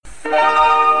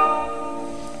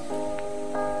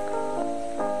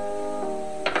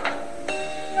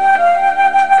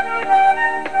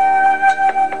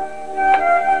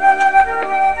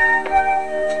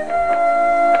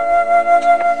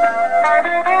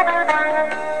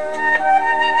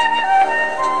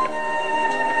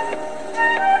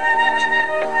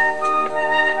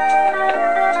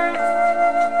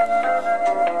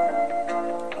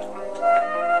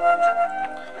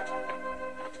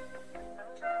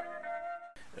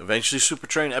Eventually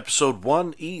Supertrain episode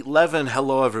 111.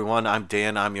 Hello everyone, I'm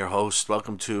Dan, I'm your host.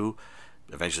 Welcome to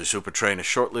Eventually Supertrain, a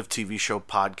short-lived TV show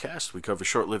podcast. We cover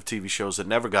short-lived TV shows that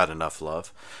never got enough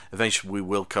love. Eventually we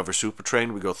will cover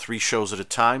Supertrain. We go 3 shows at a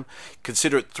time.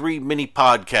 Consider it 3 mini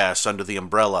podcasts under the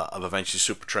umbrella of Eventually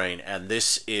Supertrain. And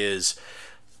this is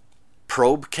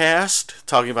Probecast,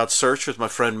 talking about Search with my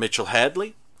friend Mitchell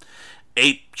Hadley.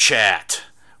 Ape Chat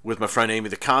with my friend Amy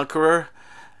the Conqueror.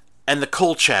 And the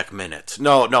Kolchak Minute.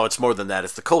 No, it's more than that.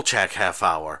 It's the Kolchak Half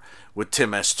Hour with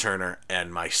Tim S. Turner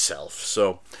and myself.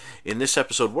 So, in this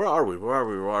episode, where are we?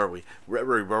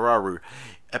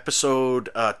 Episode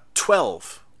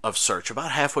 12 of Search.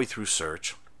 About halfway through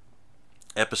Search.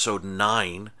 Episode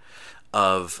 9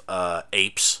 of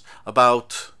Apes.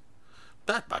 About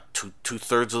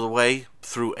two-thirds of the way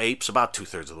through Apes. About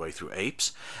two-thirds of the way through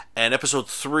Apes. And episode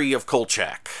 3 of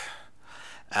Kolchak.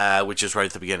 Which is right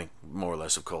at the beginning, more or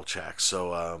less, of Kolchak.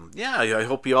 So, I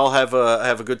hope you all have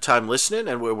a good time listening.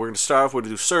 And we're going to start off with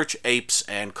do Search, Apes,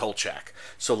 and Kolchak.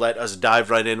 So let us dive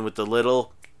right in with the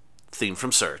little theme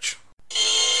from Search.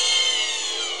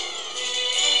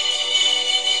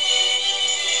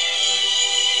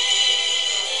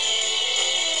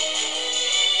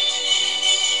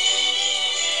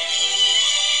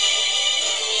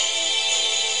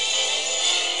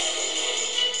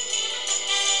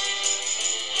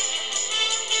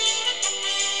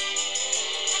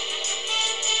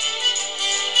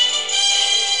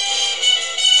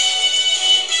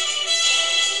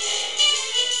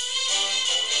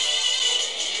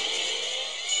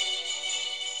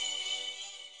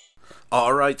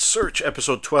 Alright, Search,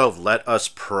 Episode 12, Let Us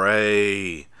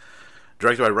Pray.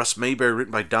 Directed by Russ Mayberry,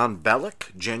 written by Don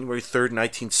Bellick, January 3rd,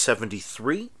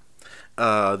 1973.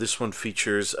 This one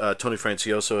features Tony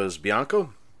Francioso as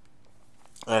Bianco.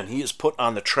 And he is put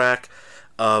on the track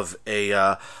of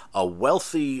a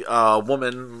wealthy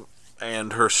woman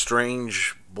and her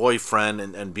strange boyfriend.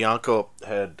 And Bianco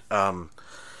had... I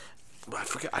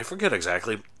forget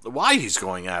exactly why he's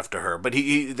going after her, but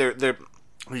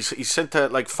he's sent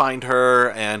to find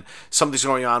her, and something's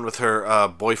going on with her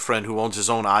boyfriend who owns his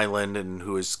own island and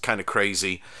who is kind of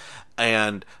crazy.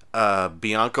 And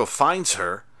Bianco finds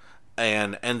her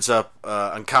and ends up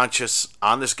unconscious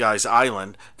on this guy's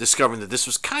island, discovering that this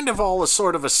was kind of all a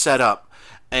sort of a setup.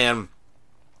 And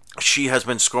she has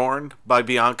been scorned by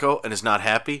Bianco and is not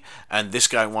happy, and this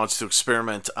guy wants to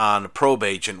experiment on a probe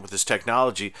agent with his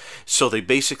technology. So they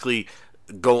basically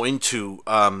go into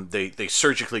they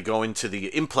surgically go into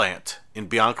the implant in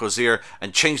Bianco's ear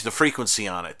and change the frequency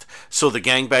on it, so the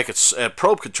gang back at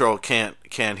Probe Control can't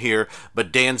hear,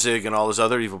 but Danzig and all his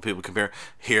other evil people can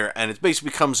hear, and it basically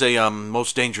becomes a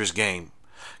most dangerous game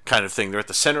kind of thing. They're at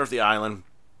the center of the island,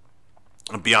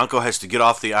 and Bianco has to get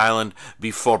off the island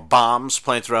before bombs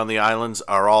planted around the islands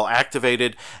are all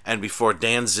activated, and before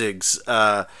Danzig's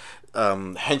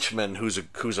henchman,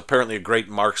 who's apparently a great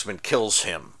marksman, kills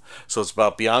him. So it's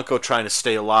about Bianco trying to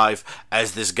stay alive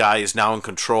as this guy is now in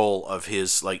control of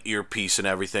his earpiece and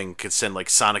everything. Could send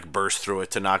sonic burst through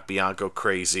it to knock Bianco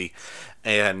crazy,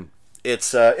 and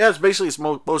it's basically his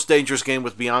most dangerous game,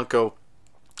 with Bianco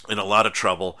in a lot of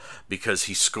trouble because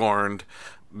he scorned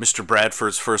Mr.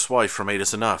 Bradford's first wife from 8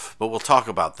 is Enough. But we'll talk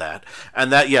about that.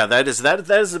 And that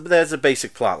is a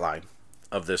basic plot line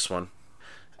of this one.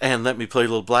 And let me play a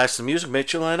little blast of music.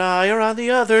 Mitchell and I are on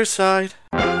the other side.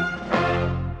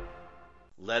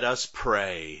 Let us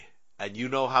pray. And you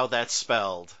know how that's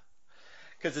spelled.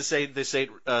 Because this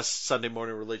ain't Sunday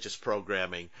morning religious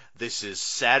programming. This is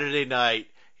Saturday night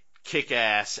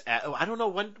kick-ass. I don't know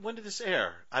when did this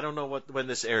air. I don't know when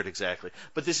this aired exactly.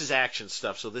 But this is action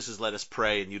stuff. So this is Let Us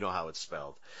Pray, and you know how it's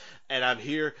spelled. And I'm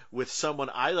here with someone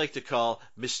I like to call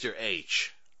Mr.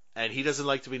 H. And he doesn't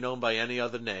like to be known by any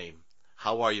other name.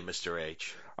 How are you, Mr.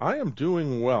 H? I am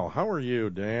doing well. How are you,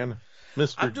 Dan?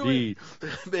 Mr. D.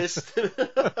 Mr.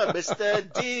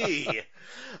 D.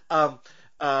 I'm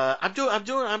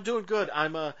doing good.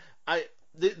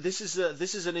 This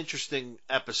is an interesting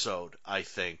episode, I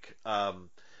think. And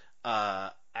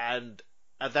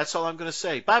that's all I'm going to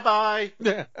say. Bye bye.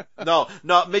 No,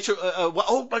 Mitchell.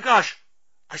 Oh my gosh,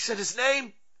 I said his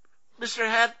name, Mr.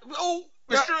 Had. Oh,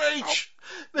 Mr. H,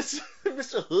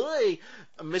 Mr. Hoy,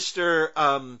 Mr.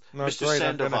 Not Mr. great. Sandoval.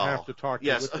 I'm going to have to talk to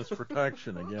Yes. witness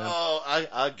protection again. Oh,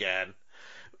 again.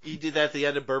 You did that at the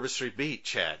end of Bourbon Street Beat,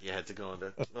 Chad. You had to go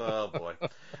into. Oh boy.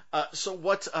 So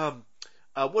what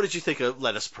did you think of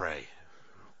Let Us Pray?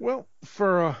 Well,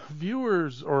 for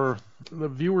viewers or the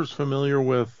viewers familiar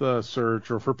with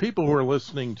Search, or for people who are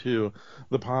listening to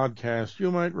the podcast, you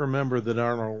might remember that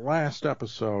on our last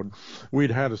episode,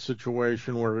 we'd had a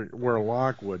situation where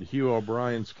Lockwood, Hugh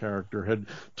O'Brien's character, had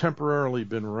temporarily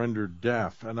been rendered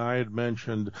deaf, and I had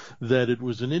mentioned that it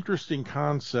was an interesting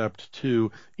concept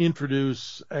to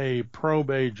introduce a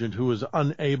probe agent who was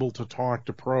unable to talk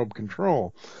to probe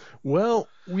control. Well,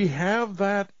 we have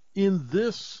that in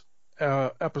this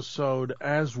episode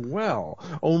as well,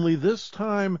 only this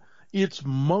time it's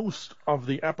most of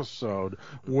the episode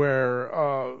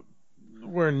where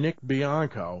Nick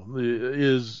Bianco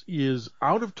is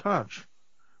out of touch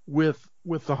with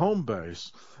the home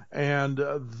base, and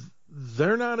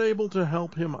they're not able to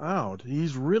help him out.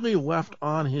 He's really left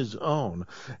on his own,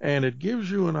 and it gives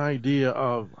you an idea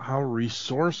of how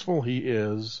resourceful he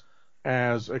is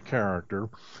as a character,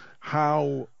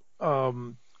 how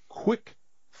quick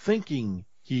thinking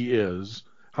he is,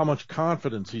 how much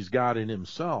confidence he's got in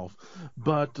himself,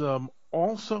 but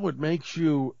also it makes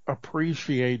you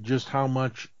appreciate just how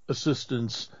much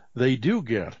assistance they do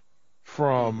get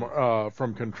from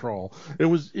Control. It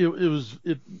was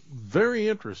very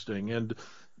interesting, and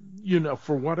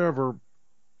for whatever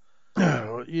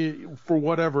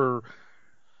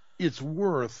it's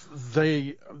worth,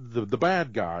 the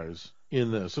bad guys in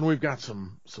this, and we've got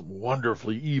some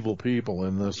wonderfully evil people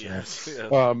in this. Yes.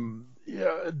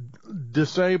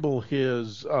 Disable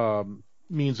his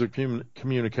means of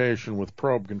communication with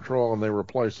probe control, and they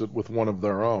replace it with one of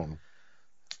their own.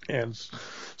 And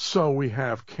so we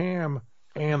have Cam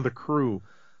and the crew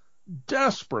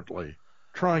desperately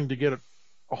trying to get a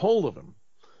hold of him.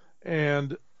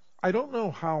 And I don't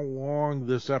know how long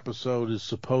this episode is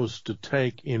supposed to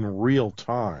take in real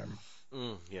time.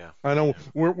 Yeah. I know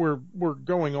we're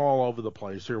going all over the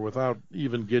place here without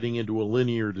even getting into a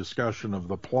linear discussion of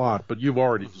the plot, but you've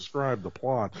already described the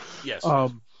plot. Yes. I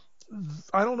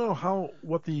don't know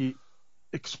what the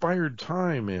expired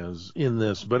time is in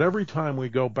this, but every time we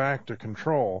go back to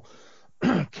Control,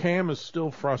 Cam is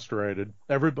still frustrated.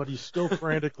 Everybody's still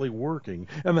frantically working,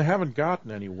 and they haven't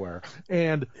gotten anywhere.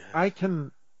 And I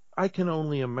can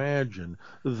only imagine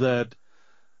that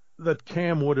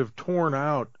Cam would have torn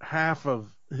out half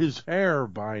of his hair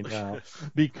by now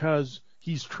because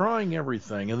he's trying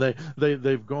everything, and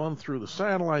they've gone through the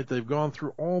satellite, they've gone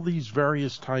through all these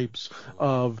various types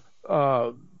of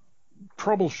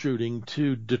troubleshooting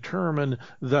to determine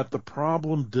that the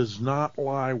problem does not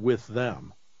lie with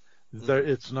them.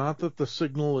 It's not that the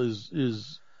signal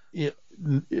is the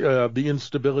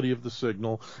instability of the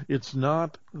signal. It's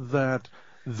not that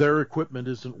their equipment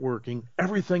isn't working.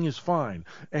 Everything is fine.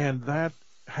 And that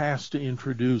has to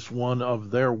introduce one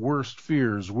of their worst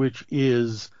fears, which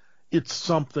is it's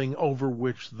something over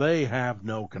which they have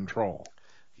no control.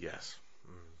 Yes.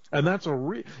 And that's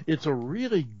it's a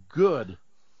really good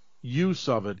use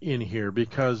of it in here,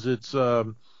 because it's he's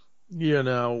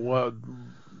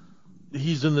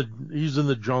in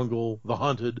the jungle, the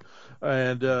hunted,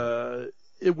 and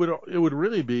it would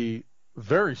really be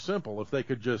very simple if they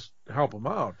could just help him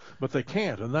out, but they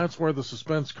can't, and that's where the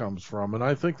suspense comes from. And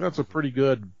I think that's a pretty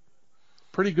good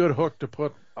hook to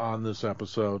put on this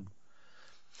episode.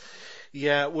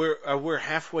 Yeah, we're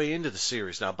halfway into the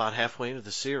series now, about halfway into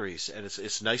the series, and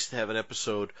it's nice to have an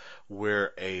episode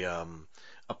where a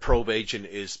probe agent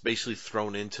is basically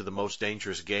thrown into the most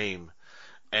dangerous game,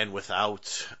 and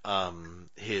without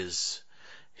his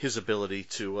ability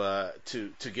to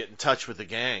get in touch with the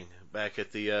gang back in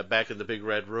the big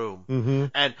red room. Mm-hmm.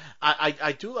 And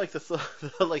I do like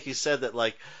like you said, that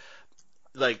like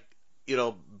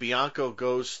Bianco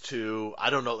goes to, I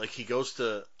don't know, like he goes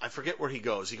to, I forget where he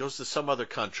goes. He goes to some other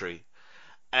country,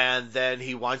 and then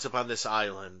he winds up on this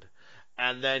island,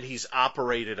 and then he's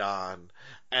operated on,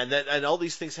 and all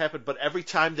these things happen. But every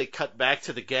time they cut back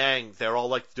to the gang, they're all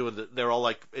like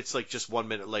it's like just 1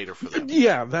 minute later for them.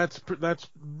 Yeah, that's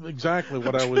exactly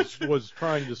what I was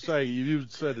trying to say. You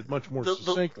said it much more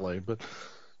succinctly, but.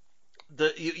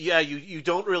 You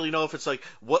don't really know if it's like,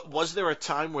 what was there a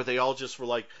time where they all just were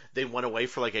like, they went away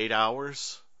for like 8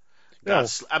 hours? No.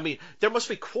 I mean, there must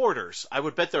be quarters. I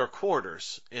would bet there are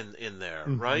quarters in there,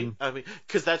 Mm-hmm. right? I mean,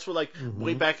 because that's what, like, Mm-hmm.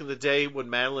 way back in the day when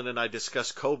Madeline and I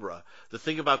discussed Cobra, the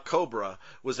thing about Cobra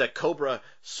was that Cobra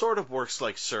sort of works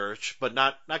like Search, but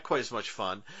not quite as much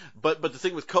fun. But the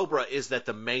thing with Cobra is that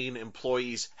the main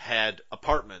employees had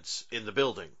apartments in the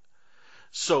building.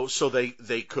 so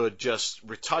they could just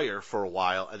retire for a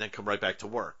while and then come right back to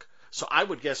work. So I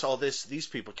would guess these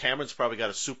people, Cameron's probably got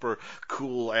a super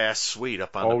cool ass suite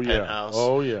up on the penthouse.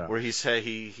 Oh yeah. Where he's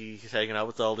hanging out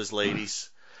with all his ladies.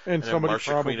 And somebody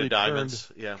Marcia, probably Queen of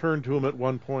Diamonds. turned to him at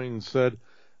one point and said,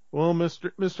 "Well,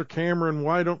 Mr. Cameron,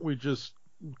 why don't we just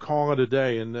call it a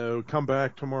day and come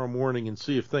back tomorrow morning and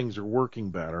see if things are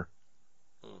working better?"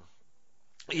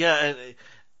 Yeah,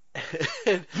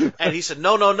 and he said,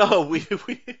 "No, no, we've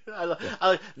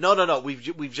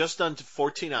just done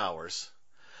 14 hours.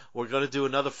 We're going to do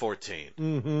another 14."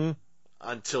 Mm-hmm.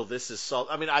 Until this is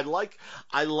solved. I mean, I like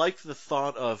the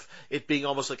thought of it being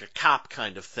almost like a cop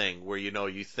kind of thing, where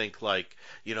you think like,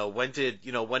 when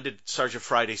did Sergeant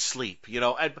Friday sleep?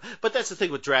 But that's the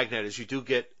thing with Dragnet, is you do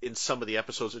get in some of the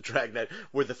episodes of Dragnet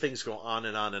where the things go on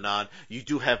and on and on. You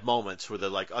do have moments where they're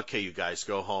like, okay, you guys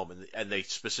go home, and they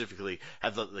specifically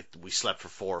have we slept for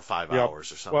 4 or 5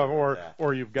 hours or something. Well, like that.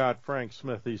 or you've got Frank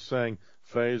Smithy saying,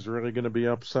 "Faye's really going to be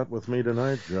upset with me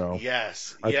tonight, Joe.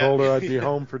 Yes. I told her I'd be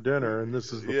home for dinner, and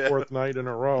this is the fourth night in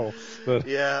a row." But,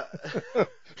 yeah.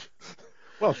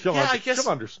 Well, she'll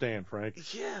understand, Frank.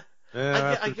 Yeah.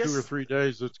 After 2 or 3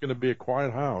 days, it's going to be a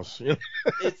quiet house.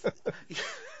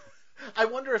 I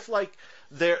wonder if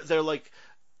they're like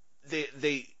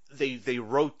they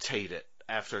rotate it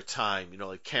after a time.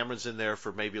 Like Cameron's in there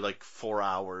for maybe like 4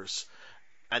 hours,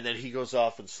 and then he goes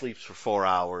off and sleeps for 4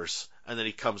 hours. And then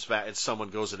he comes back and someone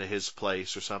goes into his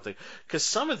place or something. Because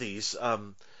some of these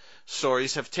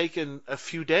stories have taken a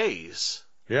few days.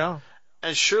 Yeah.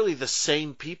 And surely the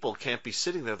same people can't be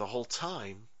sitting there the whole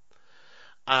time.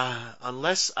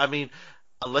 Unless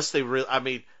they really... I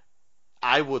mean,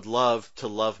 I would love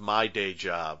my day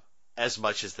job as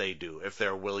much as they do if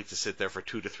they're willing to sit there for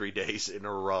 2 to 3 days in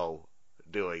a row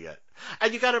doing it.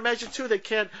 And you got to imagine, too,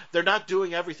 they're not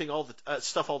doing everything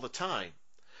stuff all the time.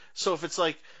 So if it's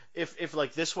like... If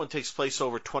like this one takes place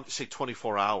over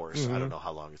 24 hours, mm-hmm. I don't know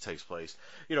how long it takes place.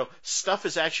 Stuff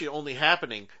is actually only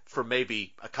happening for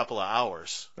maybe a couple of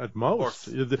hours at most.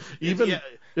 Even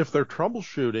if they're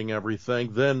troubleshooting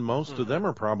everything, then most of them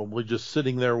are probably just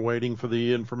sitting there waiting for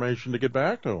the information to get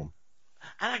back to them.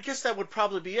 And I guess that would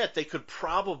probably be it. They could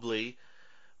probably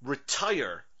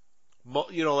retire.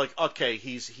 Like, okay,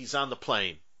 he's on the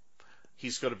plane.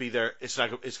 He's going to be there. It's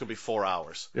going to be 4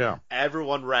 hours. Yeah.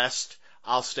 Everyone rest.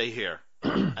 I'll stay here.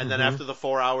 And then after the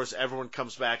 4 hours, everyone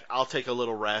comes back. I'll take a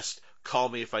little rest. Call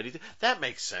me if I need to. That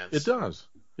makes sense. It does.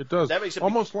 That makes it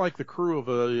almost like the crew of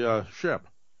a ship.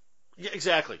 Yeah,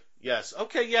 exactly. Yes.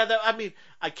 Okay. Yeah.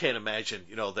 I can't imagine.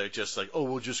 They're just like, oh,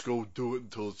 we'll just go do it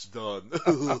until it's done.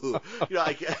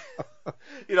 I can't.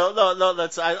 No.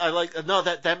 That's I like. No,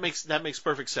 that makes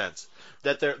perfect sense.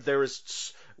 That there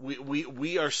is.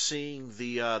 We are seeing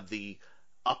the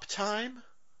uptime.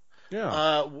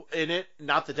 Yeah. In it,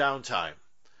 not the downtime.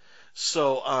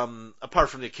 So, apart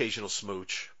from the occasional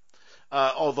smooch,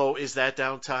 although is that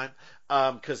downtime?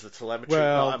 Because the telemetry.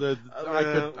 Well,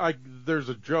 there's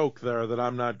a joke there that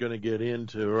I'm not going to get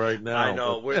into right now. I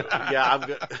know. I'm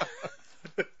good.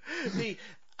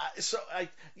 So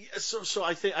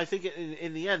I think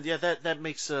in the end, that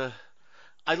makes I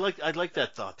like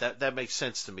that thought. That makes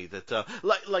sense to me. That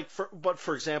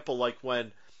for example,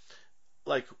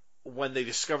 when they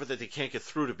discover that they can't get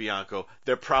through to Bianco,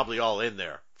 they're probably all in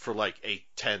there for like 8,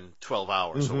 10, 12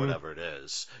 hours or whatever it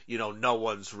is. No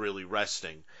one's really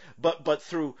resting. But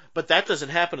that doesn't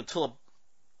happen until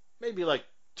maybe like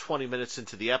 20 minutes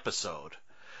into the episode.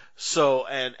 So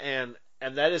and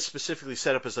that is specifically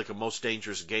set up as like a most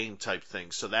dangerous game type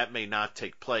thing. So that may not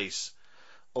take place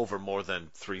over more than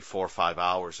 3, 4, 5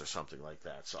 hours or something like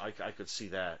that. So I could see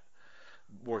that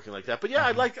working like that. But yeah,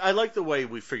 I like the way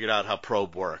we figured out how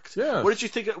Probe worked. Yeah. What did you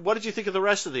think of the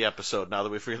rest of the episode now that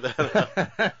we figured that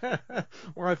out?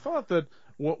 Well, I thought that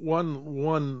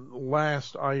one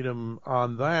last item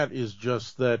on that is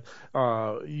just that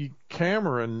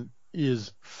Cameron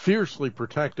is fiercely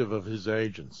protective of his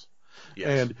agents.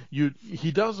 Yes. And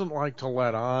he doesn't like to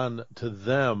let on to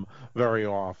them very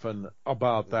often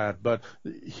about that. But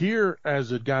here,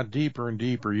 as it got deeper and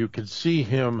deeper, you could see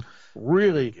him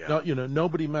really,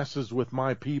 nobody messes with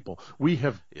my people. We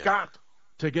have got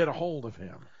to get a hold of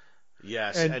him.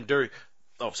 Yes. And during,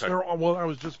 oh, sorry. Well, I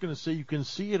was just going to say, you can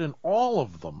see it in all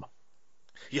of them.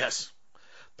 Yes.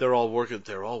 They're all working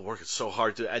so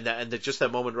hard to, and just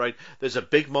that moment, right? There's a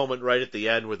big moment right at the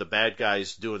end where the bad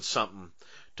guy's doing something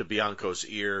to Bianco's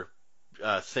ear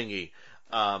thingy,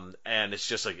 And it's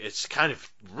just like it's kind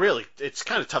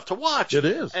of tough to watch. It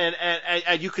is.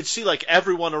 And you could see like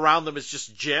everyone around them is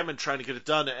just jamming, trying to get it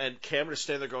done, and Cameron is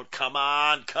standing there going, "Come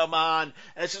on, come on!"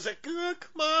 And it's just like, "Come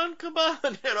on, come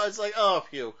on!" It's like, oh,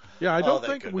 phew. Yeah, I don't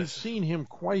thank think we've seen him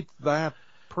quite that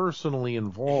personally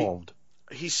involved.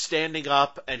 He's standing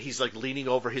up and he's like leaning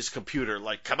over his computer,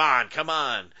 like, "Come on, come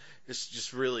on!" It's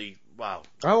just really wow.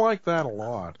 I like that a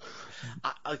lot.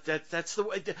 That's the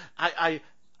way.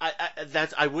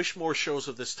 I wish more shows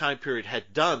of this time period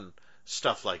had done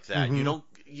stuff like that. Mm-hmm.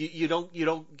 You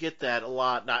don't get that a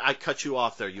lot. Now, I cut you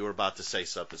off there. You were about to say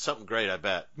something great, I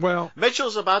bet. Well,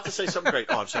 Mitchell's about to say something great.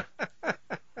 Oh, I'm sorry.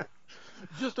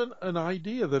 Just an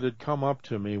idea that had come up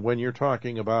to me when you're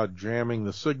talking about jamming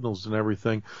the signals and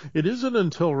everything. It isn't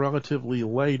until relatively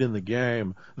late in the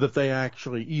game that they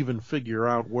actually even figure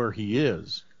out where he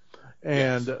is.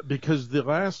 And yes. Because the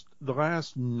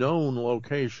last known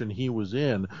location he was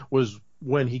in was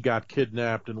when he got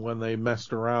kidnapped and when they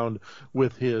messed around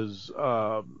with his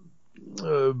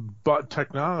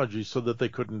technology so that they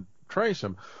couldn't trace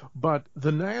him. But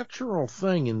the natural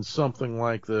thing in something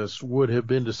like this would have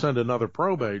been to send another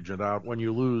probe agent out when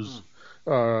you lose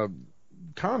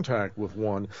contact with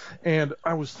one. And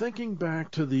I was thinking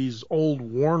back to these old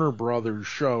Warner Brothers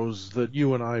shows that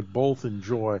you and I both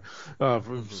enjoy,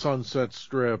 from Sunset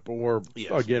Strip or,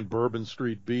 again, Bourbon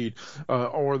Street Beat,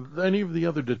 or any of the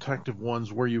other detective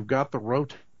ones where you've got the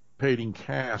rotating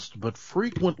cast, but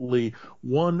frequently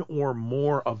one or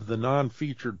more of the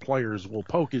non-featured players will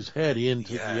poke his head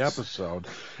into the episode.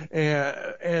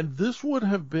 And this would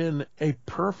have been a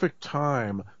perfect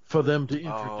time for them to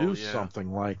introduce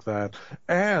something like that,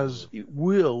 as it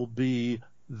will be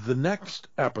the next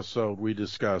episode we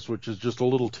discuss, which is just a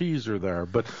little teaser there.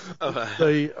 But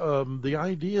the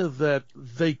idea that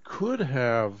they could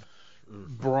have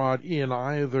brought in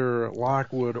either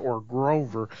Lockwood or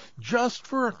Grover just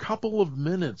for a couple of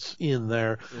minutes in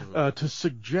there to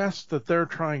suggest that they're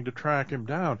trying to track him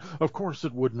down. Of course,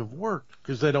 it wouldn't have worked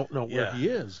because they don't know where he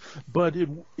is. But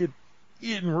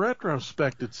in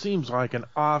retrospect, it seems like an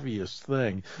obvious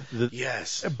thing.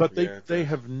 But they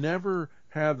have never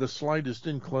had the slightest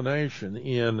inclination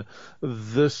in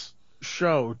this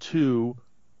show to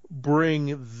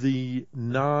bring the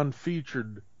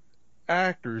non-featured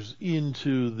actors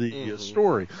into the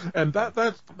story. And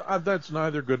that's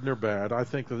neither good nor bad. I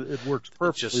think that it works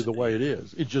perfectly the way it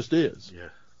is. It just is. Yeah.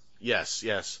 Yes,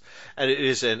 and it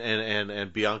is,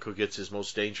 and Bianco gets his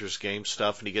most dangerous game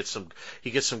stuff, and he gets some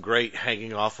great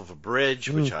hanging off of a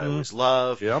bridge, which I always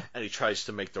love. Yep. And he tries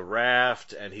to make the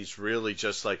raft, and he's really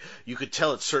just like, you could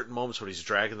tell at certain moments when he's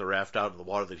dragging the raft out of the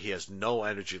water that he has no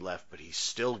energy left, but he's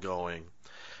still going,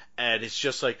 and it's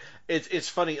just like it's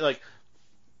funny. Like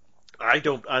I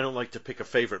don't like to pick a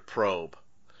favorite probe,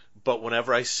 but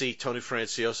whenever I see Tony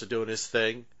Franciosa doing his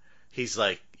thing, he's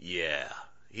like, yeah.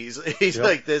 He's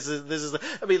like, this is.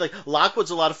 I mean, like,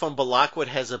 Lockwood's a lot of fun, but Lockwood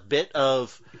has a bit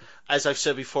of, as I've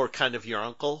said before, kind of your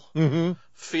uncle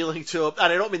feeling to him.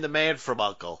 And I don't mean the man from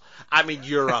Uncle. I mean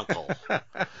your uncle.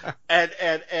 and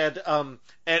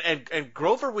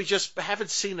Grover we just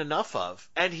haven't seen enough of,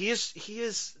 and he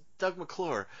is Doug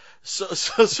McClure.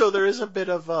 So there is a bit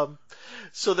of that,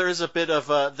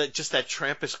 just that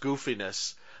Trampus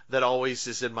goofiness that always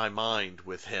is in my mind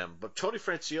with him. But Tony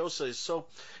Franciosa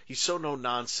he's so no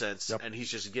nonsense, and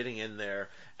he's just getting in there.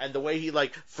 And the way he,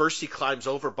 like, first he climbs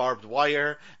over barbed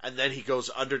wire, and then he goes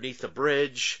underneath the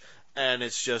bridge, and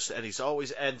it's just, and he's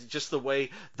always, and just the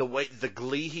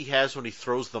glee he has when he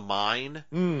throws the mine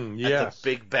at the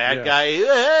big bad guy,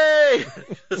 hey,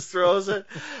 just throws it.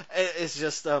 It's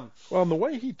just well, and the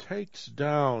way he takes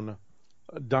down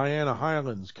Diana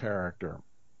Hyland's character.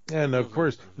 And, of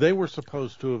course, they were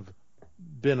supposed to have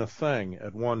been a thing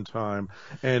at one time,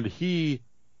 and he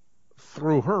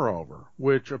threw her over,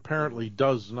 which apparently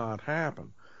does not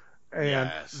happen. And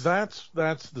that's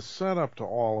the setup to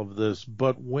all of this.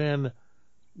 But when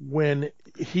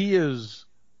he is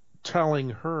telling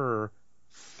her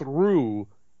through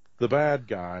the bad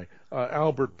guy,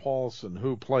 Albert Paulson,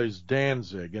 who plays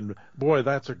Danzig, and boy,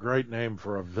 that's a great name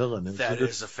for a villain. That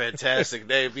is a fantastic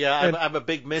name. Yeah, I'm a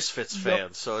big Misfits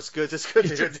fan, so it's good. It's good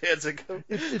to hear Danzig.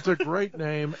 It's a great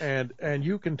name, and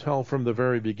you can tell from the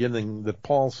very beginning that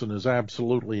Paulson is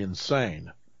absolutely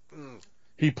insane.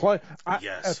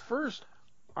 At first,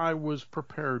 I was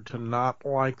prepared to not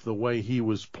like the way he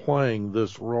was playing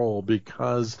this role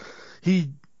because he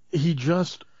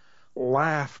just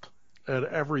laughed at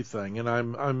everything, and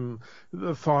I'm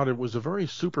thought it was a very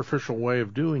superficial way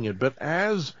of doing it. But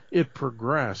as it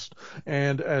progressed,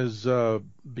 and as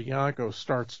Bianco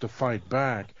starts to fight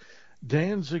back,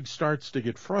 Danzig starts to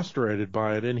get frustrated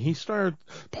by it, and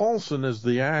Paulson, as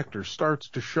the actor, starts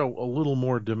to show a little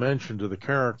more dimension to the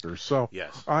character. So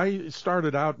Yes. I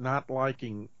started out not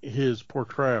liking his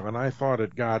portrayal, and I thought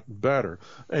it got better.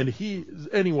 And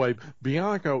anyway,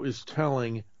 Bianco is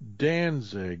telling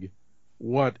Danzig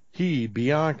what he,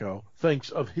 Bianco, thinks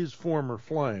of his former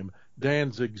flame,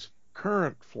 Danzig's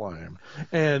current flame.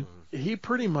 And he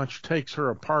pretty much takes her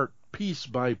apart piece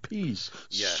by piece,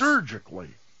 Yes. surgically.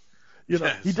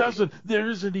 Yes. There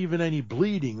isn't even any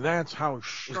bleeding. That's how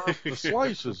sharp the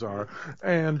slices are.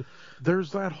 And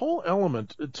there's that whole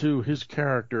element to his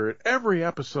character. At every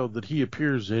episode that he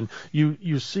appears in,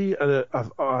 you see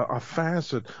a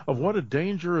facet of what a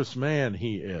dangerous man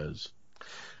he is.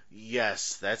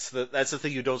 Yes, that's the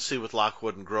thing you don't see with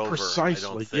Lockwood and Grover. Precisely, I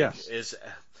don't think, yes.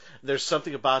 There's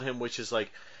something about him which is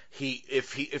like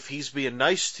if he's being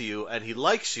nice to you and he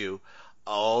likes you,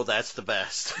 oh, that's the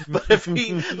best. But if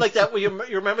he like that, you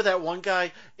remember that one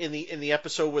guy in the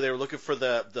episode where they were looking for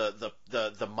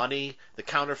the money, the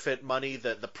counterfeit money,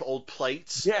 the old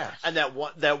plates. Yes. And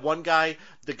that one guy,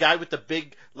 the guy with the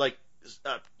big like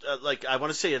I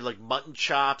want to say like mutton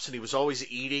chops, and he was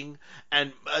always eating,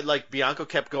 and like Bianco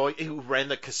kept going. He ran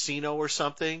the casino or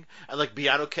something, and like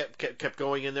Bianco kept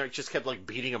going in there, and just kept like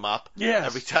beating him up. Yes.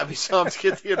 Every time he saw him to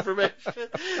get the information,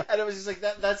 and it was just like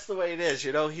that's the way it is,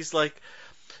 He's like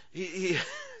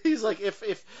he's like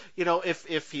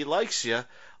if he likes you,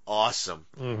 awesome.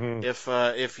 Mm-hmm.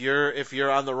 If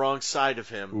you're on the wrong side of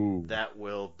him, Ooh. that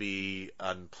will be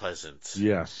unpleasant.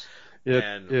 Yes.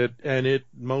 It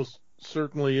most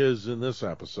certainly is in this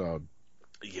episode.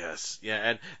 Yes,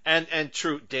 yeah, and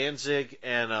true. Danzig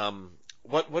and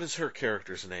what is her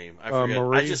character's name? I forget.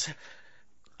 Marie.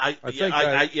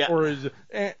 Or is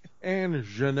it Anne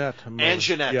Jeanette? Anne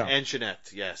Jeanette. Yeah. Anne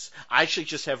Jeanette. Yes, I actually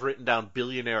just have written down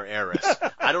billionaire heiress.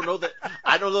 I don't know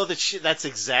that that's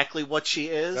exactly what she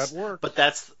is. That works. But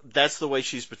that's the way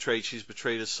she's portrayed. She's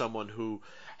portrayed as someone who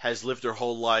has lived her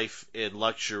whole life in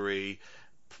luxury.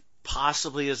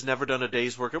 Possibly has never done a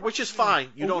day's work, which is fine.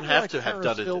 You don't have to have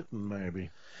done it. Hilton, maybe.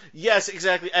 Yes,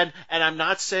 exactly. And I'm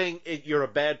not saying you're a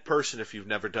bad person if you've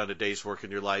never done a day's work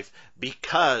in your life,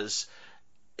 because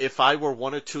if I were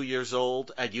 1 or 2 years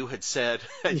old and you had said,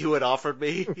 and you had offered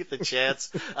me the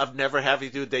chance of never having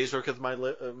to do a day's work of my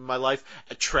life,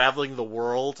 traveling the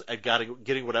world and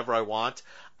getting whatever I want,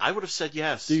 I would have said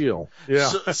yes. Deal. Yeah.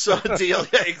 So deal.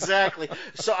 Yeah, exactly.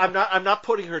 So I'm not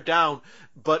putting her down,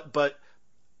 but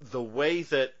the way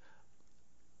that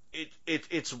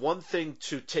it's one thing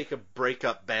to take a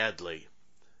breakup badly,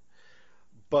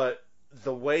 but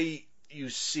the way you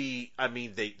see, I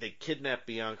mean, they kidnap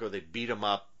Bianco, they beat him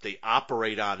up, they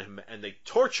operate on him, and they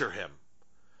torture him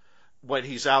when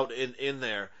he's out in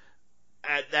there,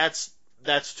 and that's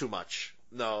too much.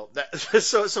 No,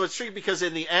 so it's tricky because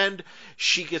in the end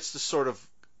she gets to sort of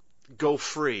go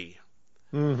free,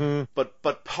 Mm-hmm.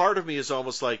 but part of me is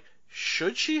almost like,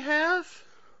 should she have?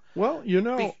 Well,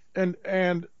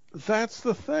 and that's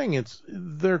the thing. It's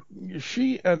there.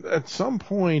 She at some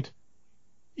point,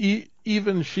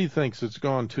 even she thinks it's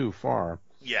gone too far.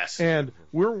 Yes. And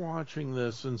we're watching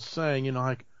this and saying,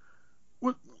 like,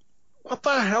 what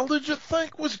the hell did you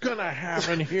think was going to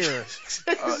happen here?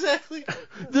 Exactly.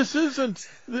 This isn't,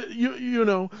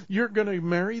 you're going to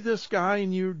marry this guy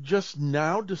and you're just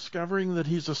now discovering that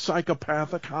he's a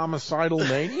psychopathic, homicidal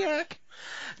maniac?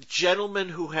 Gentlemen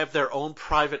who have their own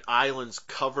private islands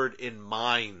covered in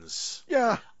mines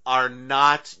are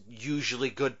not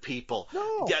usually good people.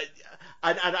 No. Yeah,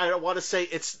 I don't want to say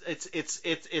it's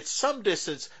some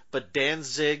distance, but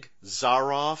Danzig,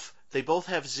 Zaroff, they both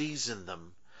have Z's in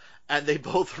them. And they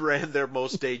both ran their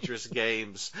most dangerous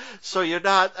games. So you're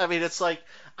not. I mean, it's like,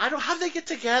 how do they get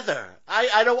together?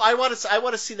 I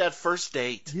want to see that first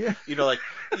date. Yeah. Like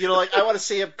I want to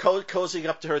see him cozying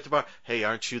up to her at the bar. Hey,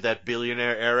 aren't you that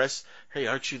billionaire heiress? Hey,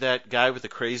 aren't you that guy with the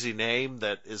crazy name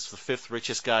that is the 5th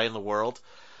richest guy in the world?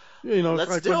 Let's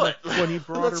like do it. When he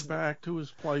brought her back to his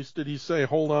place, did he say,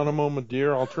 "Hold on a moment,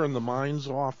 dear, I'll turn the mines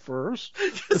off first"?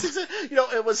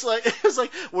 It was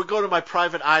like we're going to my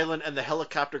private island, and the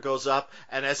helicopter goes up,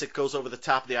 and as it goes over the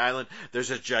top of the island,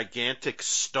 there's a gigantic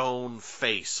stone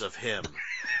face of him,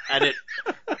 and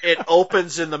it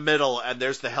opens in the middle, and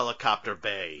there's the helicopter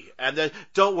bay, and then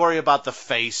don't worry about the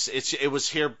face. It was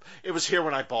here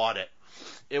when I bought it.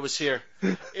 It was here.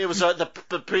 It was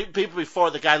the people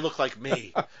before. The guy looked like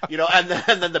me, and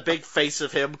then the big face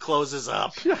of him closes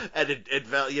up, and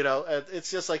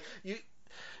it's just like you.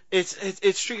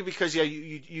 It's tricky because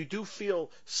you do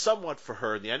feel somewhat for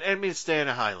her in the end. I mean, it's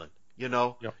Diana Hyland,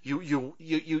 Yep.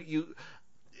 You.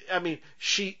 I mean,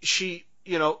 she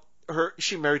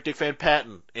she married Dick Van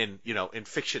Patten in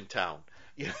Fiction Town.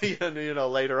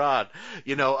 Later on,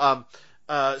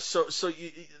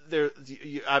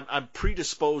 I'm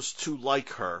predisposed to like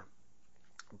her,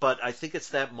 but I think it's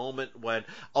that moment when,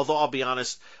 although I'll be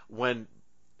honest, when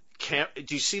do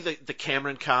you see the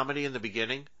Cameron comedy in the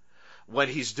beginning? When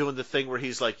he's doing the thing where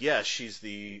he's like, yeah,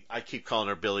 I keep calling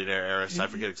her billionaire heiress. I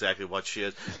forget exactly what she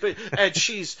is, and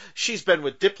she's been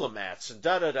with diplomats and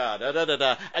da da da da da da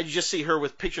da, and you just see her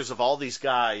with pictures of all these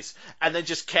guys, and then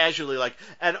just casually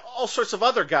and all sorts of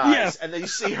other guys, yes. And then you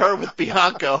see her with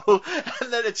Bianco,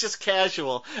 and then it's just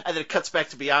casual, and then it cuts back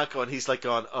to Bianco, and he's like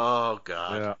going, oh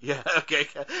god, yeah okay,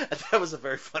 and that was a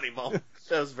very funny moment.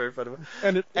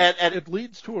 And it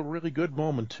leads to a really good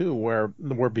moment too, where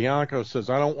Bianco says,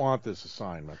 I don't want this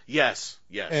assignment. Yes,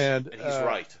 and he's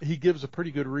right. He gives a pretty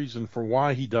good reason for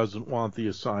why he doesn't want the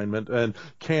assignment, and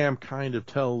Cam kind of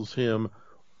tells him,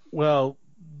 well,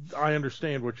 I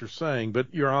understand what you're saying, but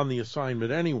you're on the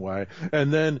assignment anyway.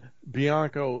 And then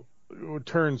Bianco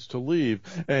turns to leave,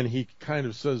 and he kind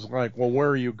of says, like, well, where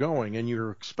are you going? And you're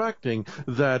expecting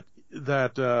that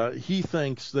he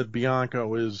thinks that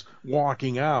Bianco is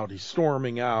walking out, he's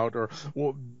storming out, or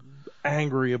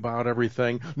angry about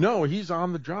everything. No, he's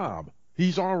on the job.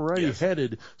 He's already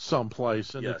headed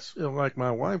someplace. And it's like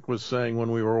my wife was saying when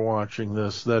we were watching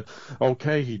this, that,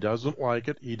 okay, he doesn't like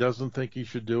it. He doesn't think he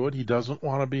should do it. He doesn't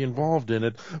want to be involved in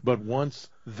it. But once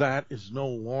that is no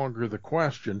longer the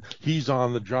question, he's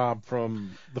on the job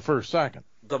from the first second.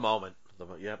 The moment.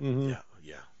 Yep. Mm-hmm.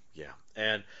 Yeah.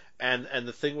 And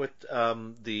the thing with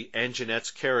the Anjanette's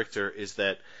character is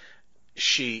that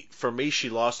she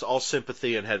lost all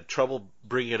sympathy and had trouble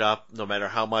bringing it up, no matter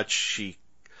how much she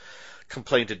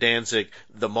complained to Danzig.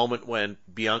 The moment when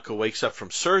Bianca wakes up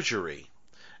from surgery,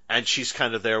 and she's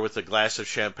kind of there with a glass of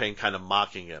champagne, kind of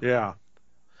mocking him. Yeah.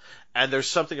 And there's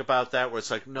something about that where it's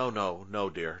like, no,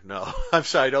 dear, no. I'm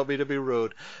sorry, I don't mean to be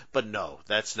rude, but no,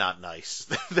 that's not nice.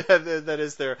 That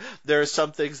is there. There are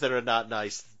some things that are not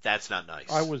nice. That's not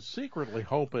nice. I was secretly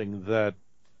hoping that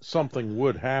something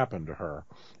would happen to her,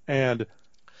 and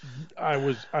I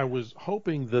was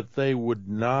hoping that they would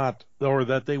not, or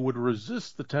that they would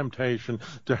resist the temptation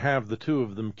to have the two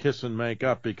of them kiss and make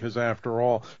up, because after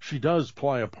all, she does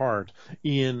play a part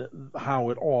in how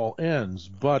it all ends.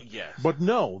 But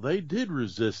no, they did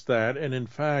resist that, and in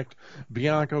fact,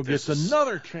 Bianco gets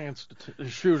another chance to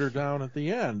shoot her down at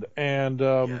the end, and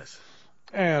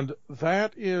and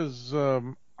that is.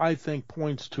 I think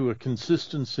points to a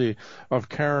consistency of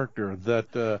character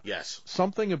that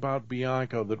something about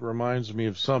Bianco that reminds me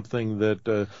of something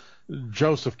that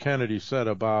Joseph Kennedy said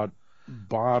about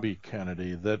Bobby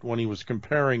Kennedy, that when he was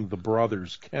comparing the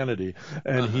brothers Kennedy,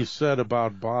 and he said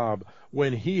about Bob,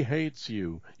 when he hates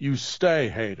you, you stay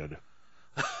hated.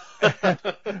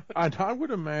 And I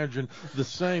would imagine the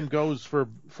same goes for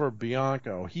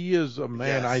Bianco. He is a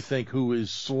man, I think, who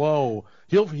is slow.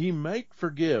 He may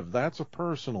forgive. That's a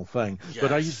personal thing.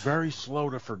 But he's very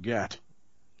slow to forget.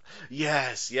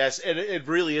 Yes, and it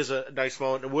really is a nice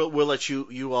moment. And we'll let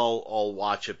you all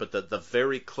watch it. But the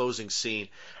very closing scene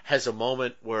has a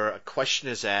moment where a question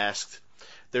is asked.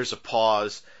 There's a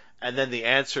pause. And then the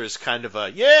answer is kind of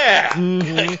a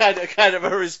kind of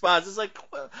a response. It's like,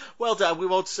 well done. We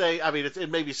won't say. I mean, it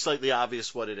may be slightly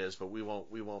obvious what it is, but we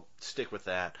won't stick with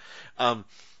that.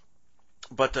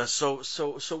 But so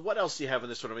what else do you have in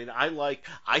this one? I mean,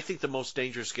 I think the Most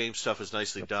Dangerous Game stuff is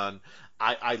nicely done.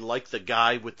 I like the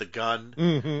guy with the gun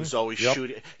who's always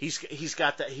shooting. He's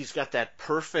got that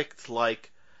perfect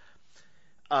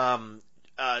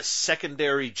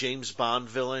secondary James Bond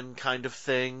villain kind of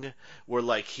thing, where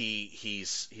like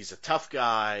he's a tough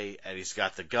guy and he's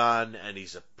got the gun and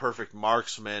he's a perfect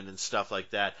marksman and stuff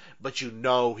like that, but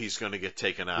he's going to get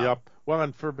taken out. Yep. Well,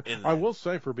 and I will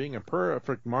say, for being a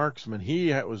perfect marksman,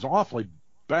 he was awfully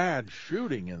bad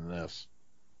shooting in this.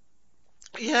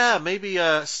 Yeah, maybe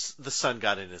the sun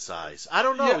got in his eyes. I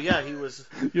don't know. Yeah, he was.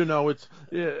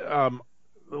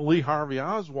 Lee Harvey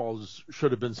Oswald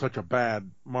should have been such a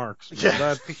bad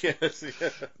marksman.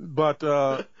 But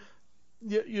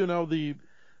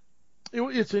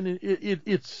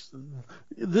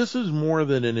this is more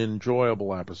than an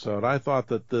enjoyable episode. I thought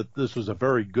that this was a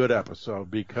very good episode,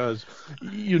 because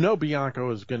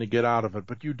Bianco is going to get out of it,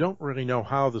 but you don't really know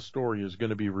how the story is going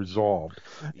to be resolved,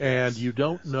 and you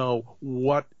don't know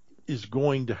what is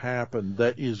going to happen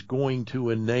that is going to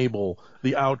enable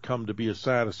the outcome to be a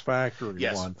satisfactory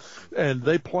one. And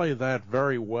they play that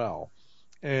very well.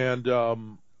 And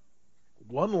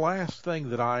one last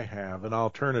thing that I have, and I'll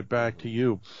turn it back to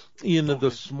you, in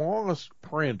the smallest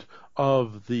print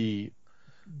of the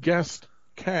guest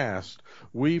cast,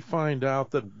 we find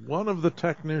out that one of the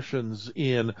technicians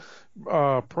in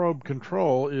Probe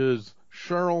Control is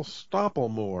Cheryl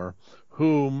Stoppelmoor,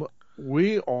 whom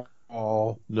we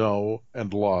all know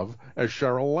and love as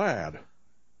Cheryl Ladd.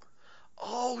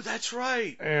 Oh, that's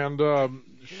right. And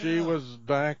she was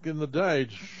back in the day,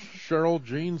 Cheryl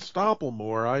Jean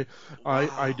Stoppelmoor.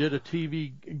 I did a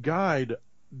TV guide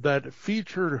that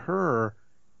featured her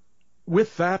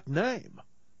with that name.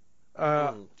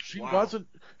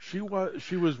 She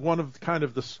was one of kind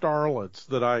of the starlets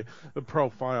that I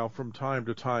profile from time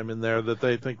to time in there, that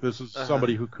they think this is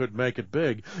somebody who could make it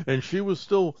big, and she was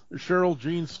still Cheryl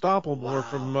Jean Stoppelmoor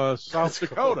from South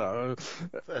Dakota.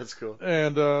 Cool. That's cool.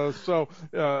 And so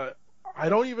I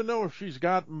don't even know if she's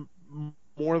got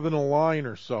more than a line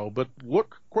or so, but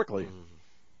look quickly.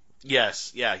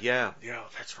 Yes, yeah,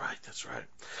 that's right.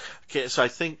 Okay, so I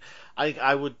think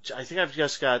I've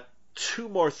just got two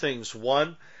more things.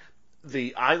 One,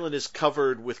 the island is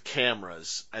covered with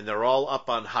cameras, and they're all up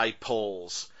on high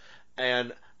poles.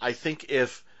 And I think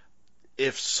if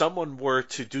someone were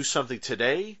to do something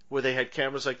today where they had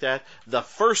cameras like that, the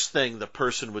first thing the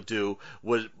person would do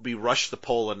would be rush the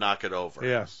pole and knock it over.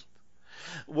 Yes.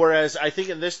 Whereas I think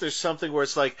in this there's something where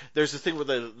it's like there's the thing where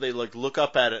they like look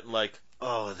up at it and like,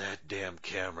 oh, that damn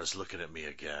camera's looking at me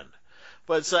again.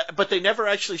 But they never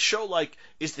actually show, like,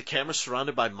 is the camera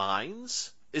surrounded by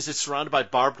mines? Is it surrounded by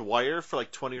barbed wire for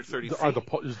like 20 or 30 feet?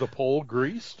 Is the pole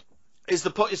greased? Is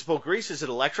the pole greased? Is it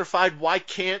electrified? Why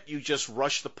can't you just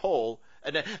rush the pole?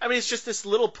 And I mean, it's just this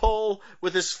little pole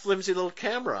with this flimsy little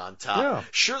camera on top. Yeah.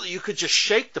 Surely you could just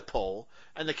shake the pole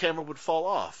and the camera would fall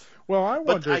off. Well, I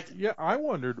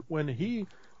wondered when he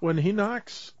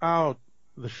knocks out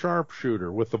the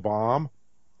sharpshooter with the bomb,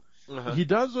 he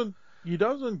doesn't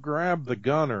grab the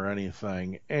gun or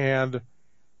anything. And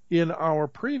in our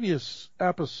previous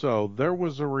episode, there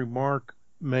was a remark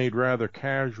made rather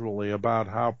casually about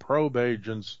how probe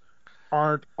agents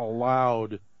aren't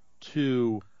allowed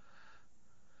to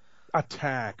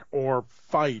attack or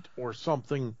fight or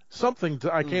something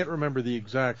I can't remember the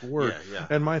exact word. Yeah.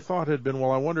 And my thought had been,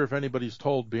 well, I wonder if anybody's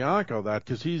told Bianco that,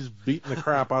 because he's beaten the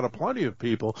crap out of plenty of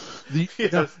people.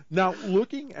 Now,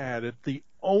 looking at it, the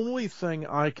only thing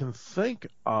I can think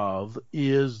of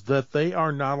is that they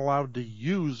are not allowed to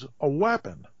use a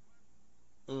weapon.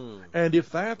 And if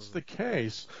that's the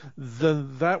case,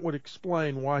 then that would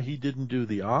explain why he didn't do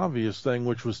the obvious thing,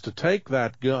 which was to take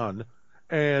that gun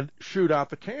and shoot out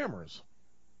the cameras.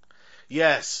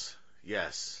 Yes.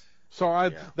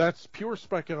 So that's pure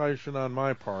speculation on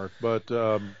my part, but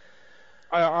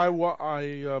I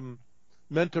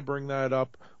meant to bring that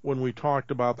up when we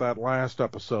talked about that last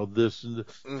episode.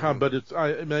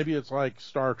 But maybe it's like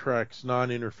Star Trek's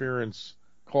non-interference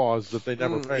clause that they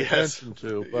never pay attention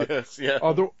to. But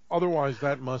otherwise,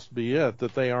 that must be it,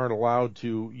 that they aren't allowed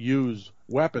to use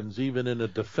weapons even in a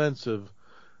defensive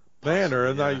manner.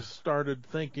 And I started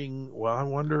thinking, well, I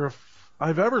wonder if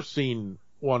I've ever seen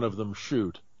one of them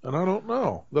shoot. And I don't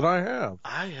know that I have.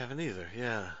 I haven't either,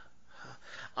 yeah.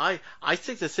 I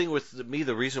think the thing with me,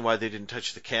 the reason why they didn't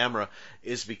touch the camera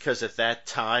is because at that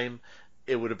time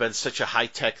it would have been such a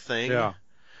high-tech thing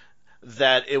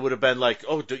that it would have been like,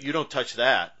 oh, you don't touch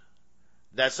that.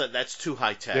 That's too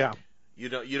high-tech. Yeah. You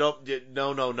don't.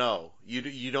 No.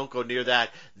 You don't go near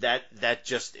that. That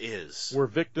just is. We're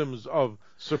victims of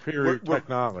superior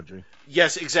technology.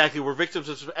 Yes, exactly. We're victims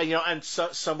of, and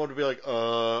someone would be like,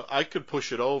 I could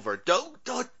push it over. Don't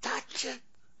touch it.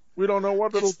 We don't know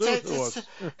what it'll do to us.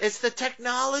 It's the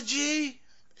technology.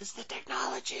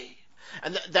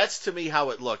 And that's to me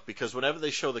how it looked, because whenever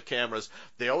they show the cameras,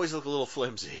 they always look a little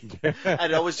flimsy, and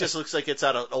it always just looks like it's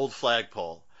on an old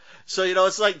flagpole. So,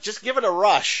 it's like, just give it a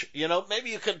rush, maybe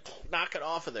you could knock it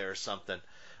off of there or something.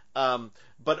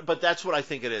 But that's what I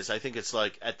think it is. I think it's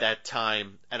like at that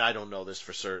time, and I don't know this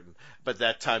for certain, but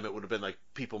that time it would have been like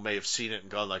people may have seen it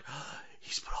and gone like, oh,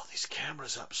 he's put all these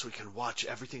cameras up so we can watch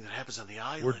everything that happens on the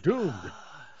island. We're doomed.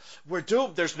 We're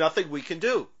doomed. There's nothing we can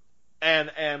do.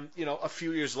 And a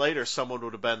few years later, someone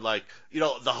would have been like,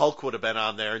 the Hulk would have been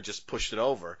on there and just pushed it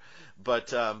over. But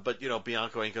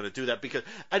Bianco ain't going to do that, because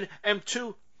and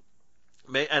two.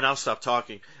 And I'll stop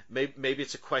talking. Maybe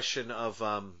it's a question of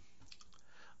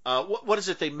what is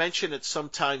it they mention at some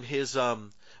time? His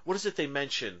what is it they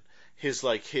mention? His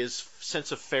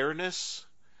sense of fairness,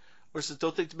 or is it?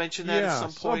 Don't they mention that at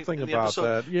some point something in the about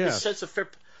episode? that? Yeah, his sense of fair,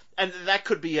 and that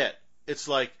could be it. It's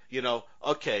like,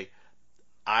 okay,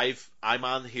 I'm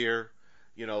on here.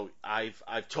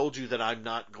 I've told you that I'm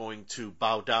not going to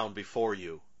bow down before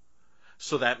you,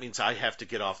 so that means I have to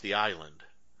get off the island.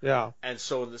 Yeah. And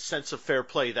so in the sense of fair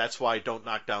play, that's why I don't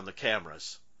knock down the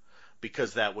cameras.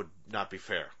 because that would not be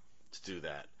fair to do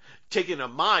that. Taking a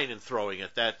mine and throwing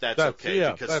it, that's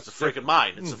okay, because it's a freaking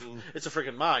mine. It's a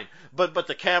freaking mine. But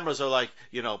the cameras are like,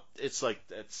 it's like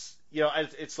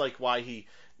it's like why he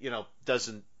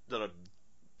doesn't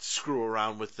screw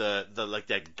around with the like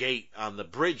that gate on the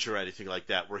bridge or anything like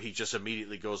that, where he just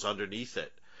immediately goes underneath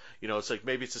it. It's like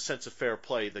maybe it's a sense of fair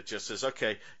play that just says,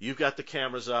 okay, you've got the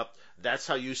cameras up. That's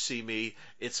how you see me.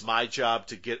 It's my job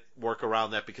to work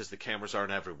around that because the cameras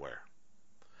aren't everywhere.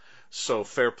 So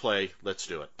fair play. Let's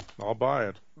do it. I'll buy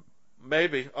it.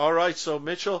 Maybe. All right. So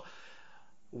Mitchell,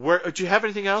 do you have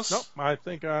anything else? Nope. I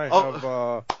think I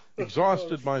have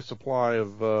exhausted my supply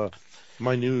of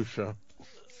minutia.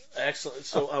 Excellent.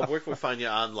 So where can we find you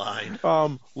online?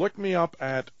 Look me up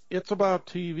at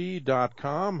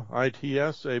itsabouttv.com,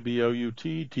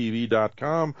 ITSABOUT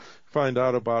TV.com. Find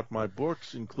out about my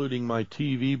books, including my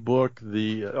TV book,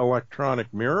 The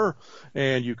Electronic Mirror.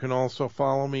 And you can also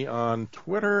follow me on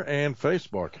Twitter and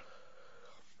Facebook.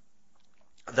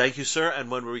 Thank you, sir. And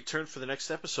when we return for the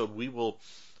next episode,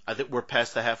 I think we're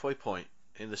past the halfway point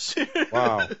in the series.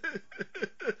 Wow.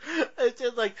 It's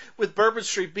like with Bourbon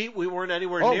Street Beat, we weren't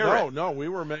anywhere near it. No, we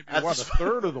were maybe a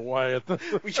third of the way at the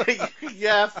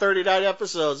 39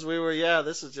 episodes. We were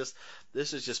this is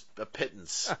just a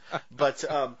pittance. But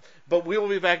we will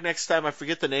be back next time. I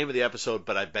forget the name of the episode,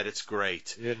 but I bet it's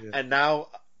great. Yeah. And now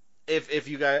if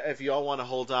you all want to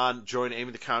hold on, join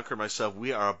Amy the Conqueror and myself,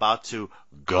 we are about to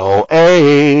go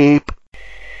ape.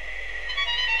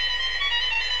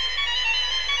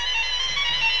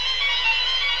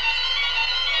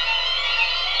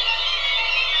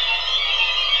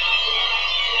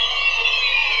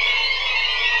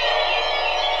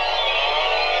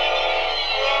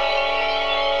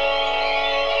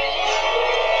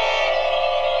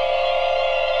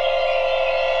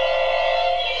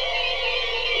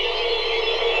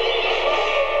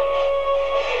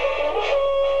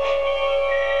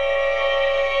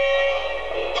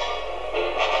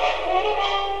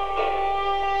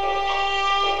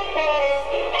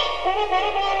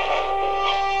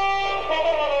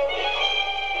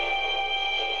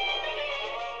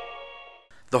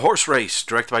 The Horse Race,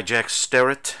 directed by Jack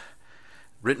Sterrett,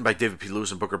 written by David P.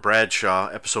 Lewis and Booker Bradshaw,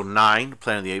 Episode 9,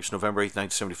 Planet of the Apes, November 8th,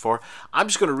 1974. I'm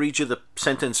just going to read you the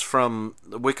sentence from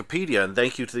Wikipedia, and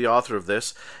thank you to the author of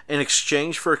this. In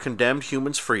exchange for a condemned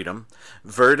human's freedom,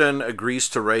 Verdun agrees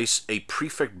to race a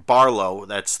Prefect Barlow,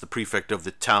 that's the prefect of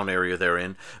the town area they're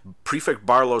in, Prefect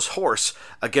Barlow's horse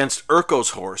against Urko's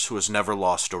horse, who has never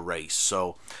lost a race.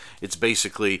 So it's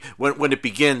basically, when it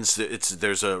begins,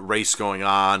 there's a race going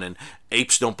on, and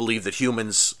apes don't believe that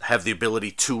humans have the ability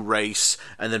to race,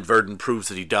 and then Verdun proves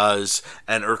that he does,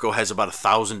 and Urko has about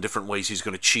 1,000 different ways he's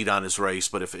going to cheat on his race,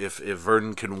 but if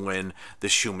Verdun can win,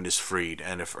 this human is freed,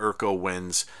 and if Urko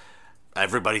wins,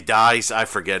 everybody dies. I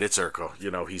forget, it's Urko.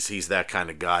 He's that kind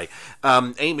of guy.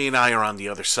 Amy and I are on the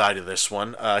other side of this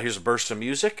one. Here's a burst of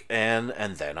music, and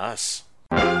then us.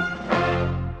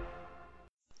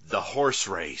 The Horse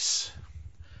Race.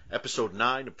 Episode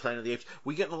 9 of Planet of the Apes.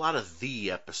 We get a lot of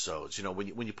the episodes.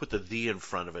 When you put the in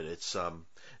front of it, it's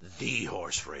the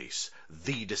horse race,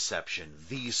 the deception,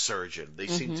 the surgeon. They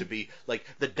seem to be like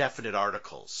the definite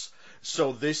articles.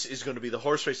 So this is going to be the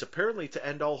horse race, apparently to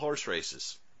end all horse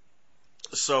races.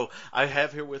 So I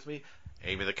have here with me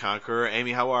Amy the Conqueror.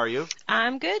 Amy, how are you?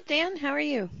 I'm good, Dan. How are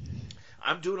you?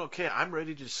 I'm doing okay. I'm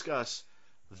ready to discuss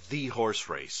the horse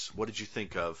race. What did you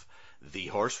think of the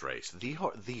horse race? The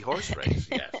horse race,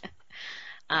 yes.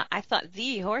 I thought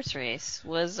The Horse Race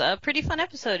was a pretty fun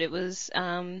episode. It was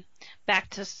back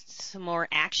to some more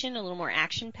action, a little more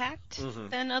action-packed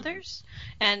than others.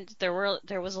 And there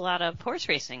was a lot of horse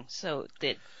racing, so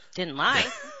it didn't lie.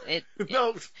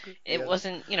 It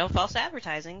wasn't, false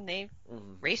advertising. They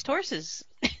raced horses.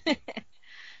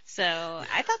 So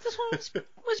I thought this one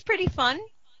was pretty fun.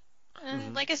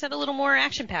 And like I said, a little more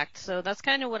action-packed. So that's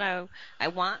kind of what I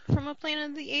want from a Planet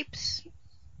of the Apes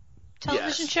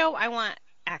television show. I want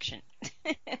action.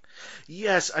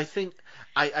 Yes, I think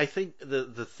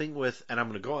the thing with, and I'm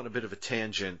going to go on a bit of a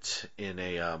tangent in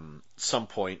a some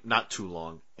point, not too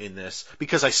long in this,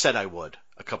 because I said I would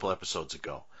a couple episodes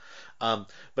ago.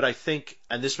 But I think,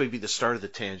 and this may be the start of the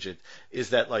tangent,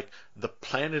 is that like the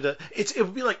planet, it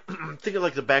would be like think of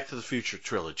like the Back to the Future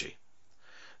trilogy.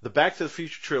 The Back to the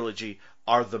Future trilogy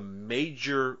are the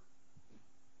major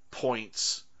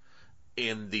points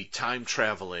in the time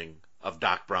traveling of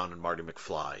Doc Brown and Marty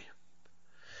McFly.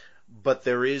 But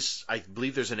I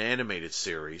believe there's an animated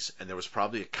series, and there was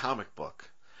probably a comic book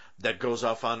that goes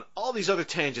off on all these other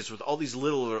tangents with all these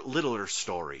littler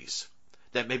stories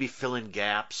that maybe fill in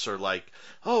gaps, or like,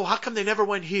 oh, how come they never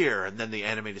went here? And then the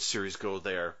animated series go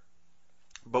there.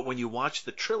 But when you watch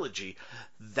the trilogy,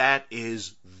 that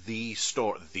is the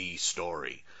story. The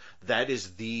story. That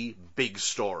is the big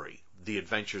story. The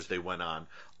adventures they went on.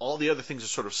 All the other things are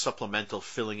sort of supplemental,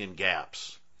 filling in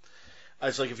gaps.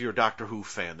 It's like if you're a Doctor Who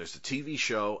fan, there's the TV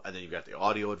show, and then you've got the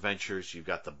audio adventures, you've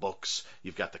got the books,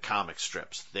 you've got the comic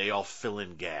strips. They all fill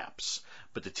in gaps.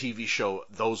 But the TV show,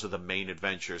 those are the main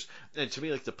adventures. And to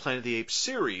me, like the Planet of the Apes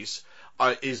series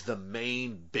is the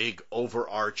main, big,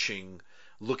 overarching,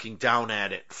 looking down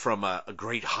at it from a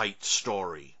great height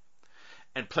story.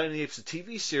 And Planet of the Apes, the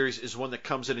TV series, is one that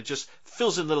comes in and just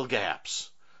fills in little gaps,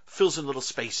 fills in little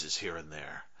spaces here and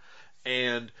there.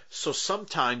 And so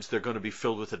sometimes they're going to be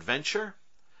filled with adventure,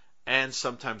 and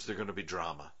sometimes they're going to be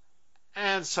drama,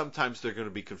 and sometimes they're going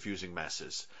to be confusing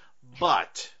messes.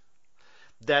 But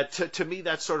that to me,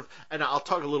 that's sort of, and I'll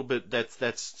talk a little bit.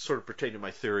 That's sort of pertaining to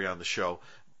my theory on the show.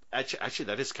 Actually,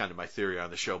 that is kind of my theory on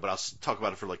the show, but I'll talk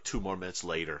about it for like 2 more minutes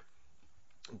later.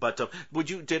 But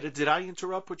did I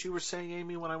interrupt what you were saying,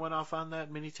 Amy, when I went off on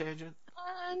that mini tangent?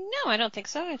 No, I don't think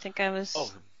so. I think I was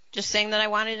just saying that I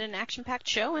wanted an action-packed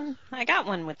show, and I got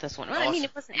one with this one. Well, awesome. I mean,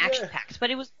 it wasn't action-packed, but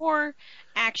it was more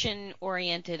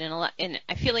action-oriented, and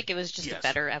I feel like it was just a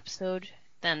better episode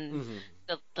than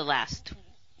the last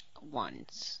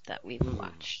ones that we've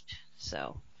watched.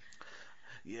 So.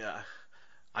 Yeah,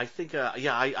 I think.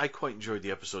 I quite enjoyed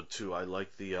the episode too. I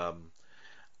like the.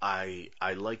 I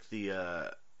like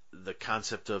the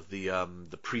concept of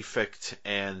the prefect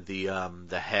and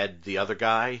the head, the other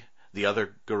guy, the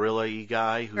other gorilla-y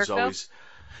guy who's Urko? always.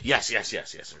 Yes,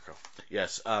 Urko.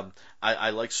 Yes. I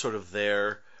like sort of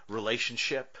their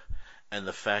relationship and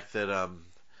the fact that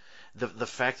the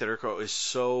fact that Urko is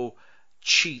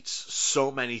cheats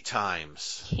so many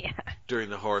times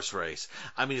during the horse race.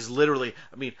 I mean, it's literally.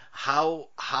 I mean, how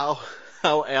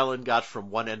Alan got from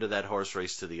one end of that horse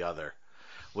race to the other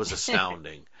was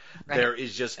astounding. Right. There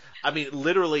is just, I mean,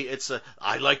 literally,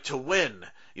 I like to win,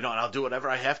 and I'll do whatever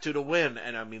I have to win.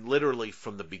 And I mean, literally,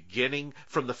 from the beginning,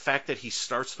 from the fact that he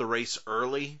starts the race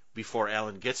early before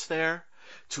Alan gets there,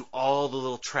 to all the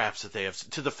little traps that they have,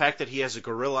 to the fact that he has a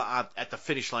gorilla at the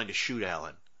finish line to shoot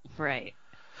Alan. Right.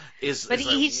 But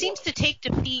he seems to take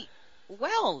defeat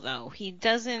well, though. He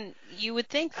doesn't. You would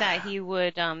think that he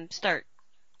would start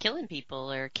killing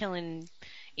people or killing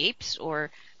apes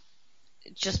or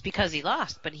just because he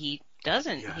lost, but he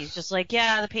doesn't. Yes. He's just like,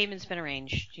 the pavement's been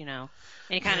arranged, and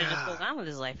he kind of just goes on with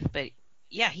his life. But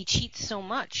he cheats so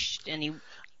much, and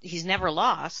he's never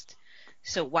lost.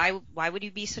 So why would he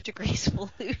be such a graceful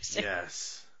loser?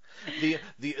 Yes.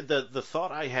 The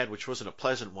thought I had, which wasn't a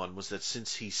pleasant one, was that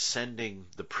since he's sending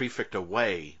the prefect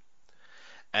away,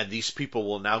 and these people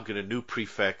will now get a new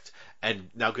prefect and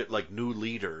now get like new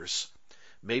leaders,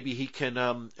 maybe he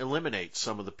can eliminate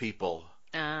some of the people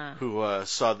who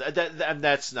saw that. And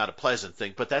that's not a pleasant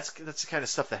thing, but that's the kind of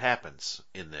stuff that happens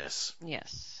in this.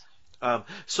 Yes.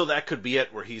 So that could be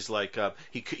it, where he's like,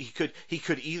 he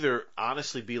could either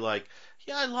honestly be like,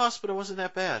 I lost, but it wasn't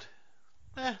that bad.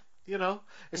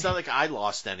 It's not like I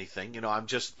lost anything. I'm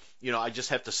just, I just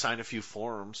have to sign a few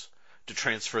forms to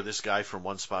transfer this guy from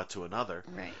one spot to another.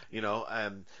 Right.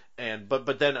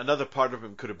 But then another part of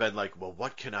him could have been like, well,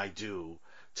 what can I do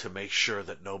to make sure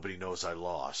that nobody knows I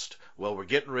lost? Well, we're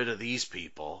getting rid of these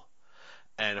people.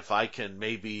 And if I can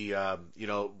maybe,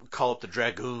 call up the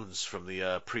Dragoons from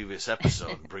the previous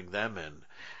episode and bring them in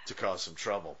to cause some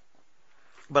trouble.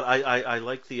 But I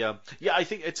like the, I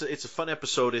think it's a fun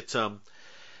episode.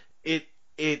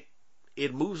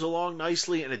 It moves along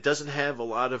nicely, and it doesn't have a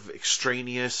lot of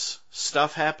extraneous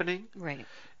stuff happening. Right.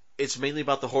 It's mainly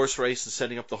about the horse race and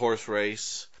setting up the horse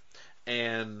race.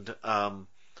 And,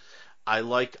 I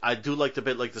do like the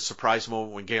bit, like the surprise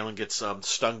moment when Galen gets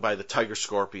stung by the tiger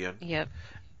scorpion. Yep.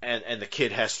 And the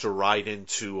kid has to ride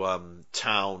into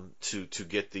town to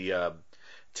get the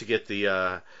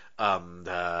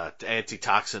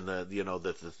antitoxin,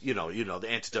 the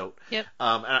antidote. Yep.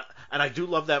 And I do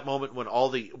love that moment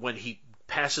when he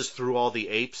passes through all the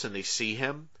apes and they see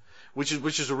him. Which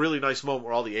is a really nice moment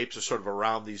where all the apes are sort of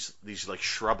around these like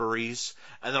shrubberies,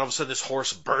 and then all of a sudden this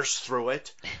horse bursts through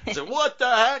it. I said, "What the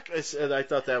heck?" And I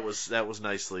thought that was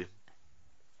nicely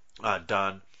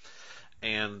done.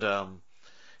 And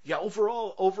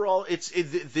overall,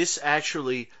 this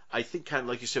actually, I think, kind of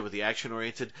like you said, with the action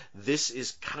oriented, this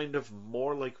is kind of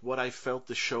more like what I felt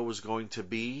the show was going to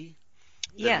be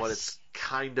than what it's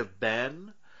kind of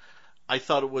been. I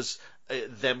thought it was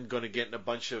them going to get in a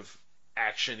bunch of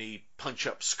action-y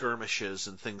punch-up skirmishes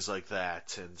and things like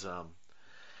that,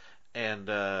 and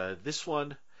this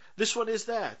one is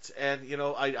that. And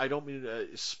I don't mean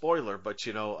spoiler, but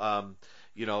Alan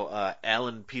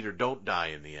and Peter don't die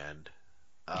in the end.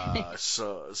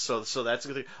 So that's a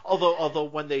good thing. Although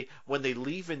when they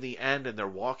leave in the end and they're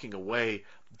walking away,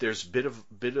 there's bit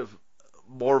of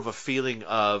more of a feeling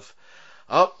of,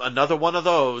 oh, another one of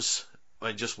those,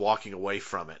 and just walking away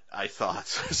from it. I thought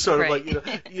sort of Right.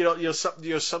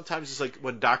 like sometimes it's like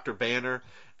when Dr. Banner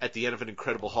at the end of an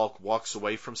Incredible Hulk walks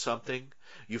away from something,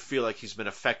 you feel like he's been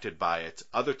affected by it.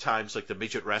 Other times, like the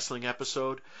midget wrestling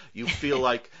episode, you feel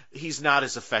like he's not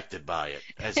as affected by it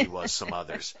as he was some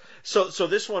others. So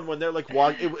this one, when they're like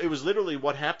it was literally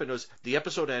what happened was the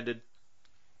episode ended.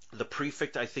 The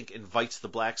prefect, I think, invites the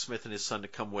blacksmith and his son to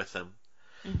come with him,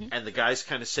 and the guys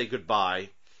kind of say goodbye.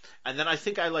 And then I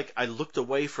think I looked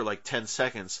away for like 10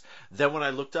 seconds. Then when I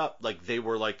looked up, like they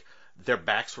were like their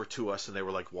backs were to us and they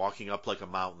were like walking up like a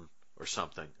mountain or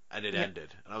something, and it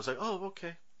ended. And I was like, oh,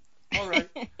 okay, all right.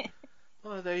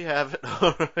 Well, there you have it.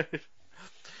 All right.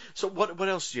 So what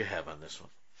else do you have on this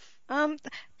one?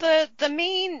 The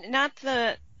main, not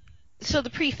the, so the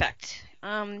prefect.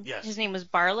 Yes. His name was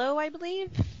Barlow, I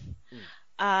believe.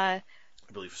 I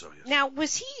believe so. Yes. Now,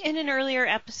 was he in an earlier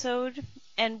episode?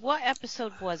 And what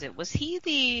episode was it? Was he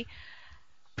the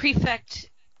prefect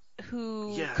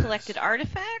who collected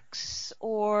artifacts,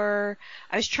 or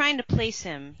I was trying to place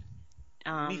him?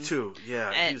 Me too.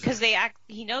 Yeah. Because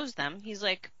he knows them. He's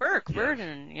like Burke,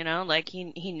 Burden, like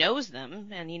he knows them,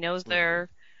 and he knows they're,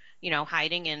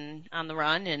 hiding and on the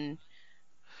run, and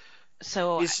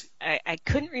so I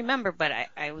couldn't remember, but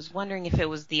I was wondering if it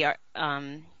was the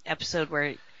episode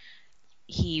where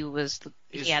he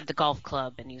had the golf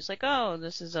club, and he was like, oh,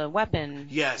 this is a weapon.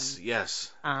 Yes. Yes.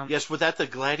 Was that the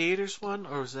Gladiators one,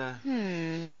 or was that?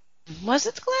 Was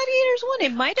it the Gladiators one?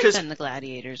 It might have been the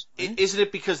Gladiators one. Isn't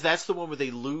it because that's the one where they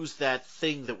lose that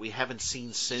thing that we haven't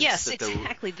seen since? Yes,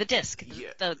 exactly. The disc.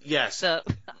 The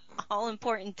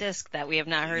all-important disc that we have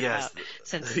not heard about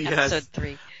since episode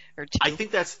 3 or 2. I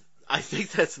think that's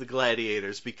the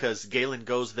Gladiators, because Galen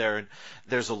goes there and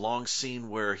there's a long scene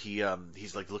where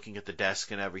he's like looking at the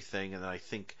desk and everything, and I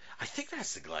think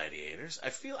that's the Gladiators. I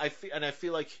feel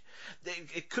like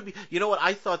it could be. You know what?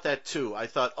 I thought that too. I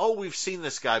thought, oh, we've seen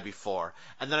this guy before,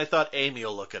 and then I thought Amy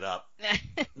will look it up.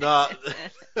 No,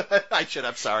 I should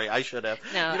have. Sorry, I should have.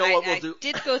 No, you know what we'll I do?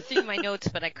 did go through my notes,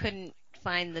 but I couldn't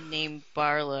find the name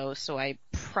Barlow, so I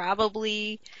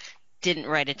probably didn't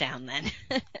write it down then.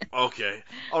 Okay.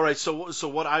 All right. So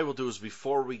what I will do is,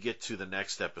 before we get to the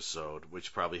next episode,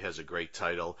 which probably has a great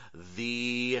title,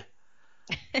 the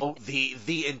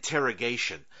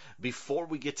interrogation. Before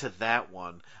we get to that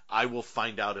one, I will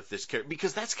find out if this character,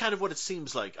 because that's kind of what it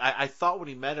seems like. I thought when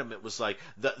he met him, it was like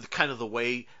the kind of the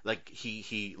way, like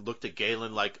he looked at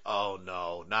Galen like, oh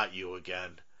no, not you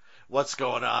again. What's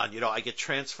going on? I get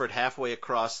transferred halfway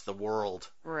across the world.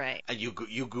 Right. And you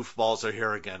goofballs are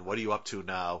here again. What are you up to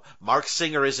now? Mark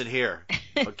Singer isn't here.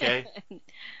 Okay?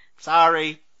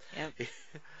 Sorry. Yep.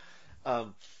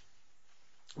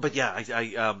 But yeah,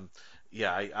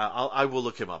 I will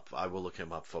look him up. I will look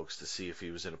him up, folks, to see if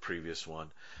he was in a previous one.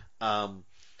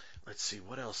 Let's see,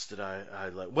 what else did I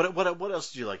like? What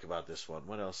else did you like about this one?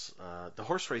 What else? The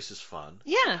horse race is fun.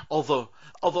 Yeah. Although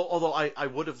I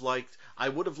would have liked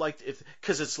if,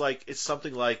 because it's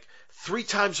something like 3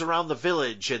 times around the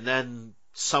village and then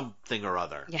something or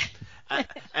other. Yeah.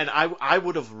 and I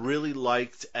would have really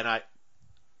liked,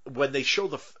 when they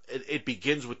show it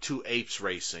begins with 2 apes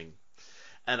racing,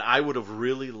 and I would have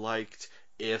really liked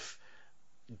if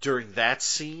during that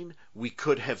scene we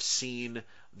could have seen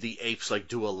the apes like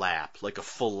do a lap, like a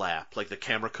full lap, like the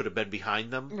camera could have been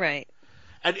behind them. Right.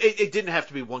 And it didn't have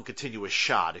to be one continuous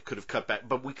shot. It could have cut back,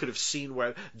 but we could have seen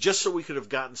just so we could have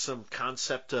gotten some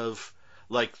concept of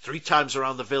like 3 times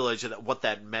around the village and what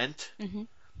that meant. Mm-hmm.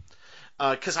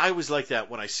 Because I always like that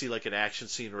when I see like an action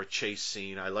scene or a chase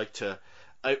scene. I like to,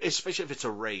 especially if it's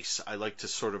a race, I like to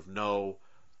sort of know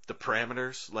the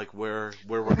parameters, like where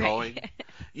we're going.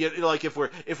 Like if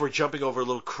we're jumping over a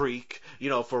little creek,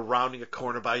 if we're rounding a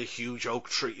corner by a huge oak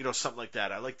tree, something like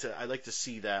that. I like to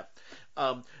see that.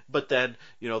 But then,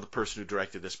 the person who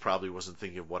directed this probably wasn't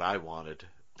thinking of what I wanted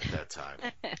at that time.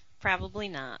 Probably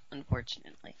not,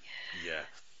 unfortunately. Yeah.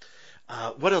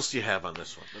 What else do you have on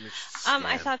this one? Let me just scan.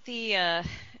 I thought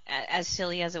as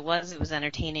silly as it was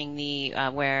entertaining.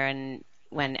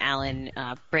 When Alan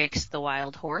breaks the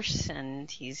wild horse, and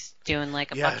he's doing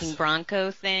like a bucking bronco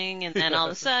thing, and then all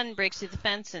of a sudden breaks through the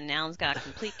fence, and Alan's got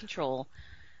complete control.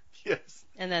 Yes.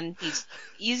 And then he's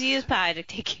easy as pie to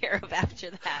take care of after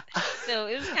that. So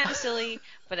it was kind of silly,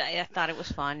 but I thought it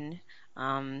was fun.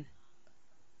 Yeah,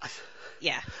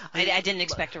 I didn't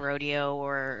expect a rodeo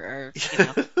or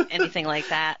anything like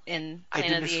that in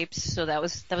Planet of the Apes, so that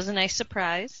was a nice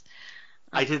surprise.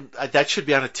 I didn't. That should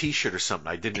be on a T-shirt or something.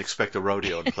 I didn't expect a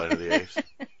rodeo in Planet of the Apes.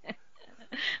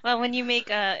 Well, when you make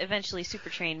eventually Super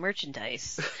Train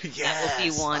merchandise, Yes. that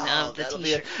will be one of the that'll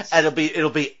T-shirts. It'll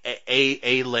be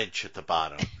a Lynch at the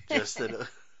bottom. Just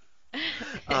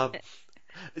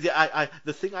yeah,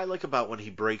 the thing I like about when he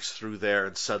breaks through there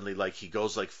and suddenly like he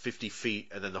goes like 50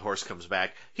 feet and then the horse comes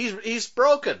back, he's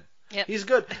broken. Yep. He's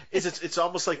good. It's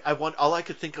almost like all I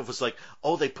could think of was like,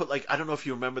 oh, they put like, I don't know if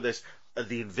you remember this,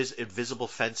 the invisible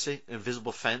fence.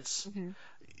 Mm-hmm. You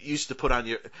used to put on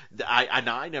your,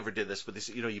 I never did this, but this,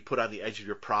 you put on the edge of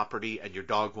your property and your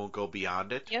dog won't go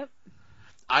beyond it. Yep.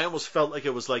 I almost felt like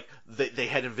it was like they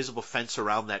had invisible fence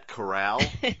around that corral,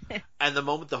 and the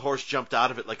moment the horse jumped out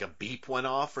of it, like a beep went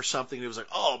off or something. And he was like,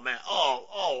 "Oh man,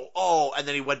 oh," and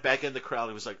then he went back in the corral.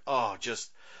 And he was like, "Oh, just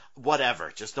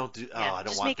whatever, just don't do. Yeah, oh, I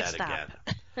don't want that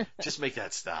again. Just make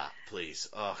that stop, please."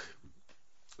 Oh,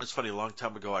 it's funny. A long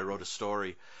time ago, I wrote a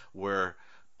story where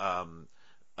a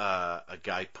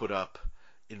guy put up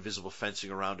invisible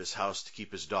fencing around his house to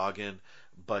keep his dog in,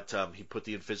 but he put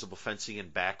the invisible fencing in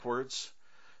backwards.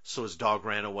 So his dog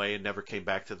ran away and never came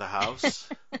back to the house.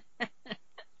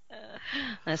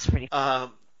 That's pretty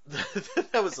funny.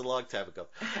 That was a long time ago.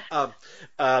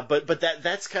 But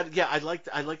that's kind of, yeah, I like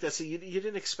that. So you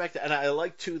didn't expect it. And I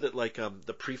like too that like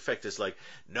the prefect is like,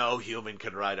 no human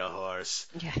can ride a horse.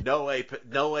 Yeah. No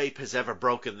ape has ever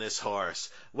broken this horse.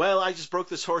 Well, I just broke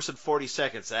this horse in 40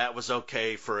 seconds. That was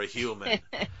okay for a human.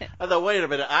 And then wait a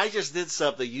minute, I just did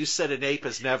something you said an ape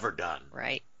has never done.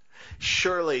 Right.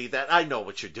 Surely that I know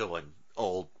what you're doing,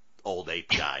 old ape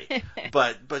guy,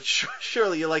 but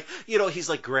surely you're like, he's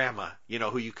like grandma,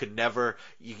 who you could never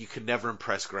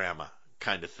impress grandma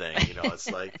kind of thing,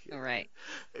 it's like right,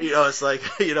 it's like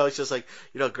it's just like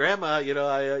grandma,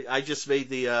 I just made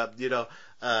the I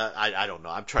don't know,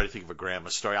 I'm trying to think of a grandma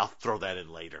story. I'll throw that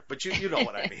in later, but you know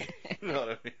what I mean. You know what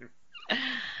I mean.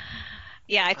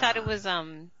 Yeah, I thought it was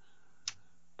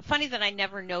funny that I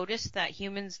never noticed that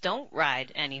humans don't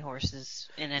ride any horses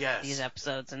in any of these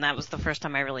episodes, and that was the first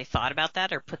time I really thought about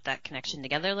that or put that connection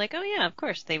together. Like, oh yeah, of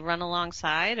course they run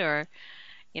alongside, or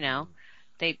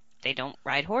they don't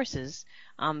ride horses.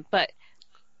 But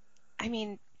I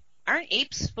mean, aren't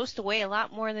apes supposed to weigh a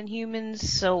lot more than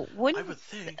humans? So wouldn't I would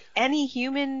think any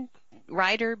human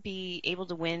rider be able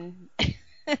to win?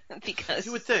 Because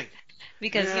you would think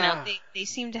because they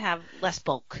seem to have less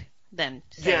bulk than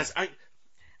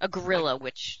a gorilla,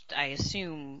 which I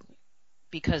assume,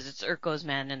 because it's Urko's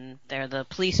men and they're the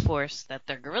police force, that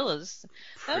they're gorillas,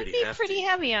 that would be pretty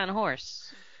heavy on a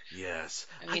horse. Yes.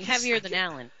 I mean, heavier than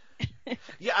Alan.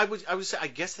 Yeah, I would say, I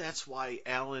guess that's why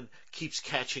Alan keeps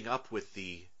catching up with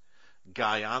the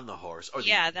guy on the horse, or the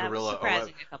that gorilla, was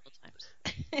surprising a couple times.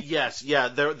 Yes, yeah.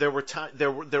 There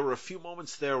were a few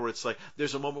moments there where it's like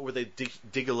there's a moment where they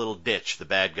dig a little ditch, the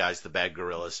bad guys, the bad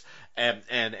gorillas, and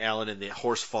Alan and the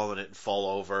horse fall in it and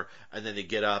fall over, and then they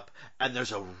get up, and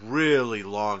there's a really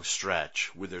long stretch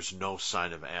where there's no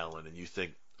sign of Alan, and you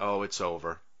think, oh, it's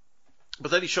over, but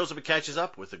then he shows up and catches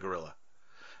up with the gorilla.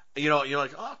 You're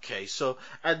like, okay, so,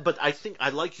 but I think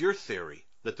I like your theory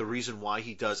that the reason why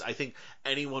he does, I think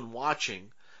anyone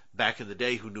watching back in the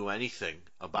day who knew anything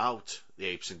about the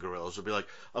apes and gorillas would be like,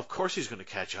 of course he's going to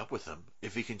catch up with them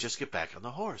if he can just get back on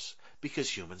the horse, because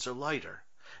humans are lighter.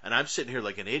 And I'm sitting here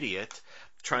like an idiot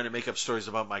trying to make up stories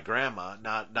about my grandma,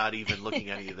 not even looking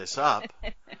any of this up.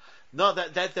 No,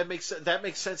 that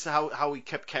makes sense how he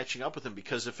kept catching up with him,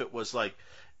 because if it was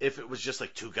just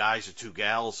like two guys or two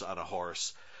gals on a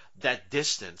horse, that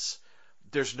distance,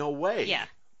 there's no way. Yeah.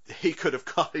 He could have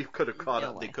caught No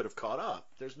up. way. They could have caught up.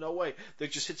 There's no way. There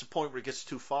just hits a point where it gets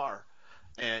too far.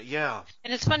 And yeah.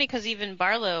 And it's funny because even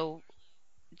Barlow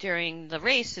during the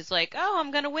race is like, "Oh,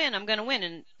 I'm gonna win,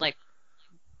 and like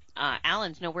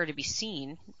Alan's nowhere to be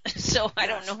seen, so I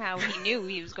don't know how he knew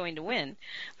he was going to win,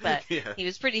 but he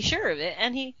was pretty sure of it,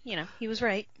 and he was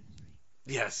right.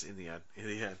 Yes, in the end.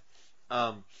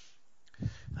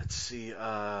 Let's see.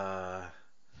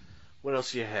 What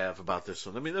else do you have about this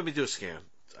one? Let me do a scan.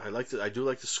 I do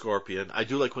like the scorpion. I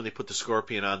do like when they put the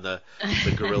scorpion on the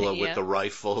gorilla with the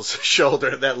rifle's shoulder,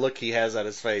 and that look he has on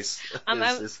his face.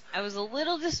 I was a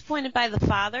little disappointed by the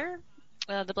father,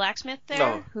 the blacksmith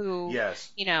there, who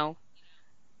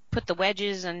put the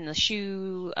wedges in the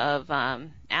shoe of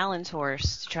Alan's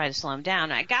horse to try to slow him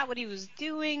down. I got what he was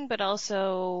doing, but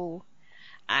also,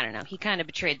 I don't know, he kind of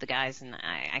betrayed the guys, and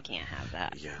I can't have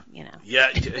that. Yeah.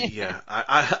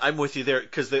 I'm with you there,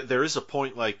 because there is a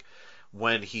point like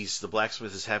when the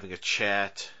blacksmith is having a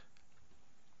chat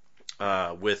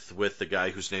with the guy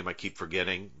whose name I keep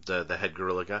forgetting, the head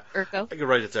gorilla guy. Urko. I can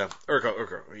write it down.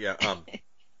 Urko. Yeah.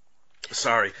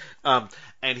 Sorry. And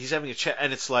he's having a chat,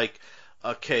 and it's like,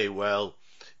 okay, well,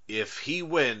 if he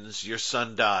wins, your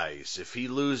son dies. If he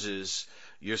loses,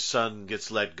 your son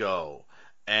gets let go.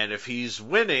 And if he's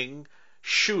winning,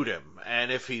 shoot him.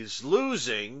 And if he's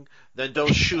losing, then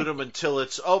don't shoot him until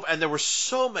it's over. And there were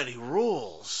so many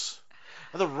rules.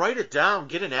 Well, then write it down.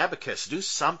 Get an abacus. Do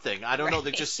something. I don't know.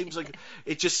 It just seems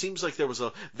like there was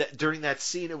during that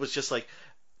scene. It was just like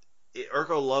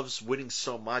Urko loves winning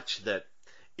so much that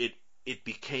it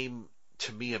became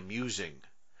to me amusing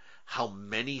how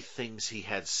many things he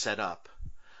had set up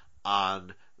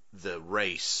on the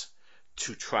race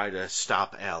to try to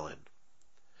stop Alan,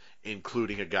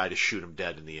 including a guy to shoot him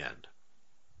dead in the end.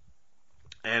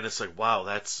 And it's like, wow,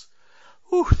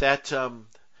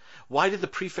 why did the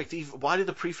prefect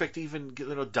even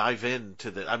dive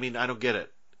into that? I mean, I don't get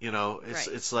it.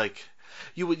 It's like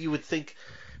you would think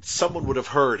someone would have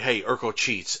heard, hey, Urko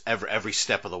cheats every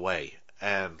step of the way,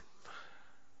 and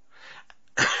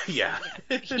yeah,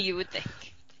 you would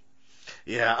think.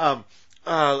 Yeah.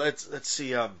 Let's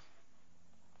see.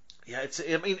 Yeah,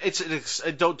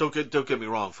 don't get me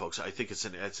wrong, folks. I think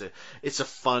it's a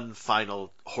fun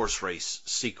final horse race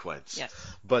sequence. Yes.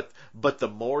 But the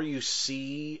more you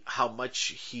see how much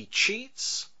he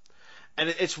cheats, and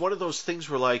it's one of those things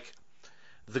where like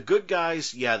the good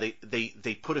guys, yeah,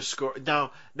 they put a score.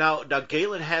 Now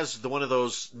Galen has one of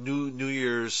those New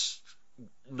Year's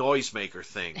noisemaker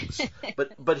things,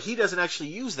 but he doesn't actually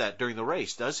use that during the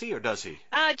race, does he, or does he?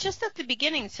 Just at the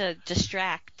beginning to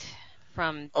distract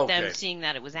from them seeing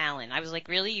that it was Alan. I was like,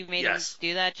 really? You made him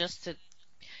do that just to?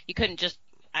 You couldn't just,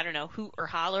 I don't know, hoot or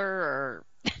holler or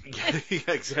yeah,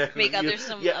 exactly. make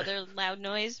other loud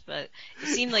noise? But it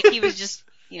seemed like he was just,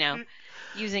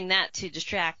 using that to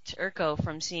distract Urko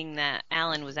from seeing that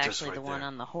Alan was actually the one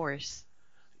on the horse.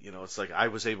 It's like I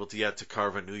was able to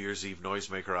carve a New Year's Eve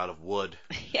noisemaker out of wood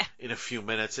in a few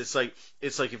minutes. It's like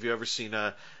if you ever seen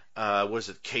was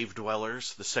it Cave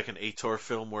Dwellers, the second Ator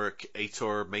film where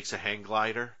Ator makes a hang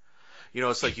glider?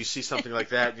 It's like you see something like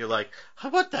that and you're like,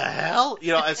 what the hell?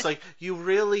 It's like you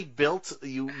really built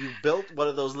one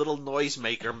of those little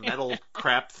noisemaker metal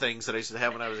crap things that I used to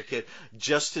have when I was a kid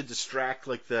just to distract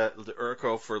like the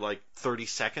Urko for like 30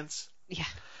 seconds. Yeah.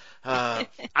 I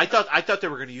thought they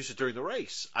were going to use it during the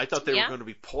race. I thought they were going to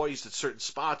be poised at certain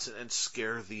spots and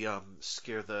scare the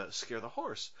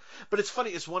horse. But it's funny.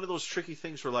 It's one of those tricky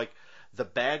things where like the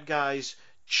bad guys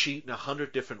cheat in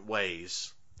 100 different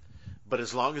ways, but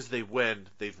as long as they win,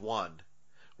 they've won.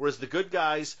 Whereas the good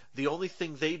guys, the only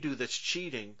thing they do that's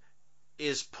cheating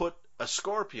is put a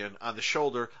scorpion on the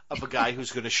shoulder of a guy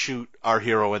who's going to shoot our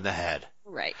hero in the head.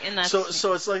 Right, and that's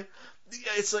so it's like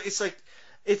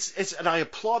It's and I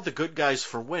applaud the good guys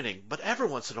for winning, but every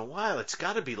once in a while it's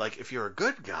got to be like, if you're a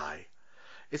good guy,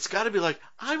 it's got to be like,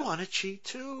 I want to cheat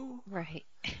too. Right.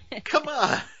 Come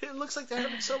on, it looks like they're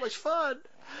having so much fun.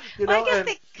 I guess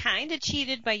they kind of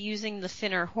cheated by using the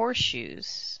thinner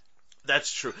horseshoes.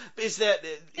 That's true. Is that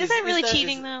really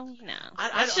cheating though? No,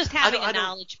 it's just having a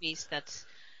knowledge base that's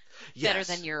better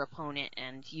than your opponent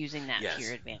and using that to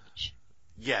your advantage.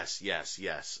 Yes.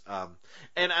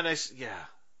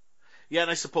 And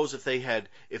I suppose if they had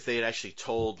actually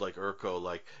told like Urko,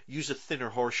 like, use a thinner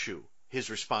horseshoe, his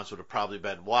response would have probably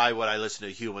been, why would I listen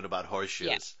to a human about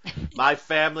horseshoes? Yeah. My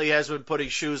family has been putting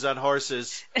shoes on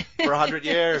horses for 100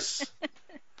 years,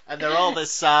 and they're all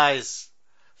this size.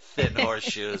 Thin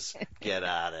horseshoes. Get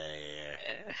out of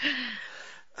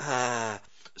here.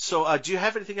 So, do you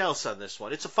have anything else on this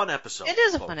one? It's a fun episode. It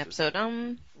is a fun episode.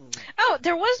 Oh,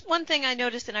 there was one thing I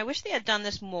noticed, and I wish they had done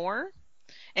this more,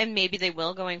 and maybe they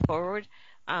will going forward,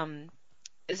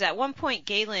 is at one point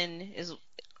Galen is,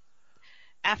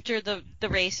 after the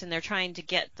race, and they're trying to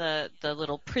get the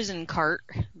little prison cart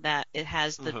that it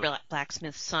has the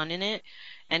blacksmith's son in it,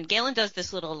 and Galen does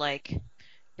this little, like,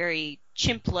 very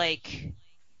chimp-like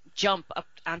jump up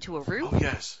onto a roof. Oh,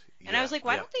 yes. And I was like,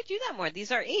 why don't they do that more?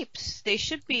 These are apes. They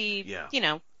should be,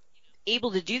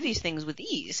 able to do these things with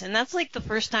ease. And that's like the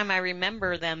first time I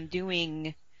remember them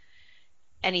doing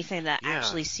anything that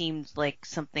actually seemed like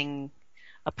something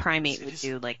a primate would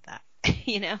do like that.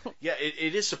 Yeah,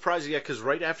 it is surprising, because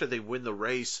right after they win the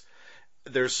race,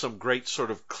 there's some great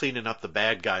sort of cleaning up the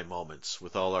bad guy moments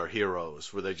with all our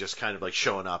heroes, where they're just kind of like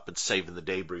showing up and saving the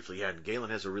day briefly. Yeah, and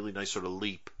Galen has a really nice sort of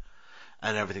leap,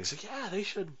 and everything's like, yeah, they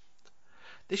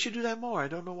should do that more. I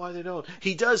don't know why they don't.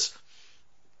 He does,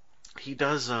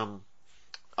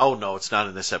 oh no, it's not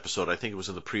in this episode. I think it was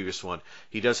in the previous one.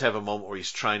 He does have a moment where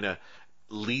he's trying to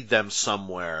lead them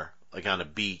somewhere, like on a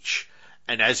beach,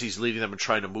 and as he's leading them and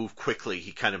trying to move quickly,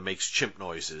 he kind of makes chimp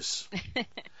noises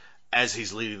as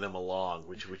he's leading them along,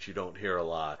 which you don't hear a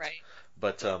lot. Right.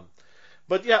 But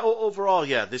But yeah, overall,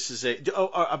 yeah, this is a.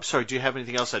 I'm sorry. Do you have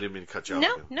anything else? I didn't mean to cut you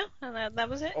off. No, that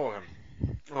was it. Oh,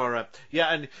 all right. Yeah,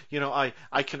 and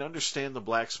I can understand the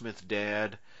blacksmith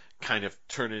dad kind of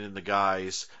turning in the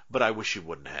guys, but I wish he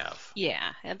wouldn't have.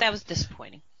 Yeah, that was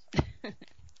disappointing.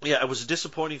 Yeah, it was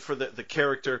disappointing for the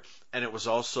character, and it was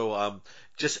also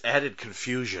just added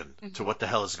confusion to what the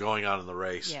hell is going on in the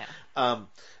race. Yeah.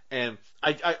 And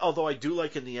I although I do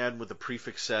like in the end with the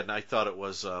prefix said, and I thought it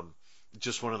was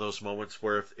just one of those moments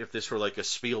where if this were like a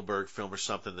Spielberg film or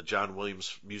something, the John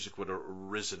Williams music would have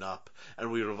risen up, and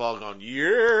we would have all gone,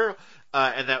 yeah!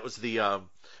 And that was the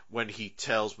when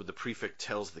the prefect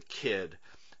tells the kid,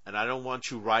 and I don't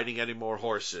want you riding any more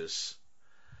horses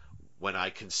when I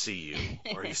can see you,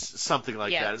 or something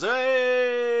like that. It's,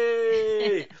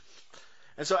 hey!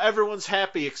 And so everyone's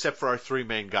happy except for our three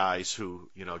main guys who,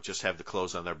 just have the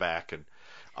clothes on their back and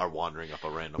are wandering up a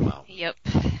random mountain. Yep.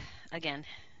 Again.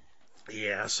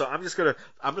 Yeah, so I'm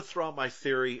gonna throw out my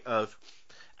theory of,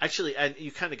 actually, and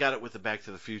you kind of got it with the Back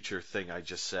to the Future thing I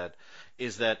just said,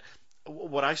 is that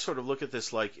what I sort of look at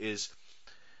this like is,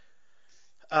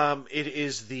 it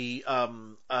is the,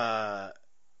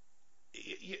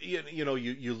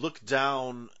 you look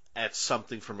down at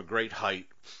something from a great height,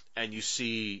 and you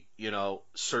see,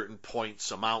 certain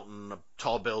points, a mountain, a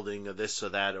tall building, or this or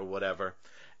that or whatever.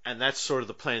 And that's sort of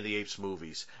the Planet of the Apes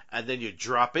movies. And then you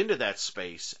drop into that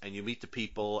space, and you meet the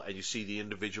people, and you see the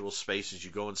individual spaces.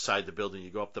 You go inside the building, you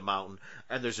go up the mountain,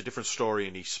 and there's a different story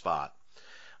in each spot.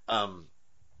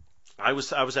 I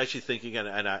was actually thinking,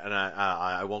 and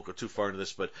I won't go too far into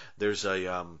this, but there's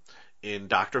a in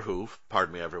Doctor Who,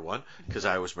 pardon me everyone, because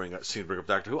I always bring up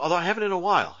Doctor Who, although I haven't in a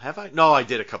while, have I? No, I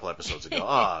did a couple episodes ago.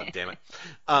 Oh, damn it.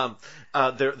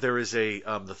 There is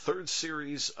the third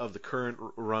series of the current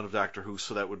run of Doctor Who,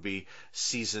 so that would be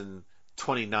season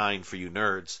 29 for you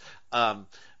nerds.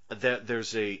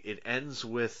 It ends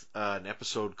with an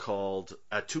episode called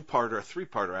a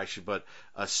three-parter actually, but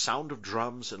Sound of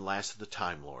Drums and Last of the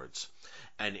Time Lords.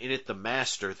 And in it, the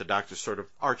Master, the Doctor's sort of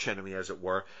archenemy, as it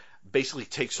were, basically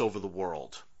takes over the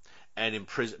world and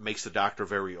makes the Doctor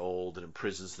very old and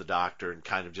imprisons the Doctor and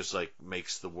kind of just like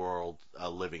makes the world a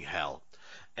living hell.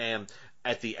 And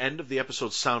at the end of the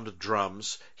episode Sound of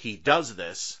Drums, he does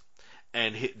this,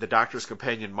 and the Doctor's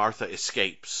companion Martha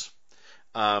escapes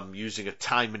using a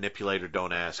time manipulator,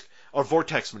 don't ask, or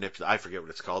vortex manipulator, I forget what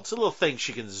it's called. It's a little thing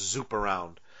she can zoop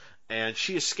around, and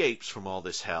she escapes from all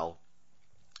this hell.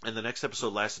 And the next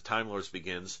episode, Last of Time Lords,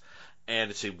 begins,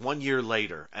 and it's 1 year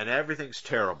later, and everything's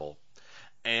terrible.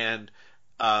 And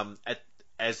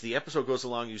as the episode goes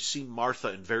along, you see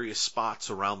Martha in various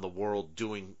spots around the world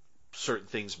doing certain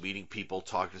things, meeting people,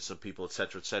 talking to some people,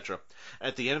 etc., etc.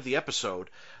 At the end of the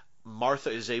episode, Martha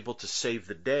is able to save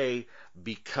the day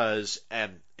because,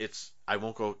 and I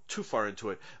won't go too far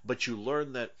into it, but you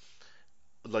learn that,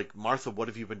 like, Martha, what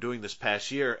have you been doing this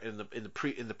past year? In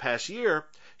the past year,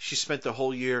 she spent the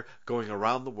whole year going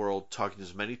around the world, talking to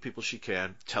as many people she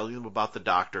can, telling them about the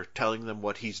Doctor, telling them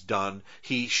what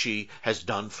she has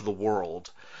done for the world,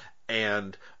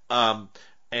 and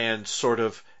sort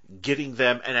of getting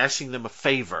them and asking them a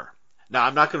favor. Now,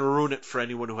 I'm not going to ruin it for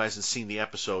anyone who hasn't seen the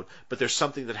episode, but there's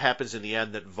something that happens in the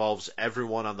end that involves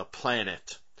everyone on the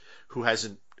planet who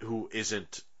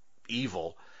isn't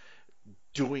evil,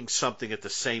 doing something at the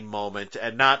same moment,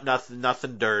 and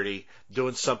nothing dirty,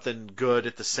 doing something good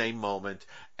at the same moment,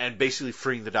 and basically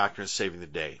freeing the Doctor and saving the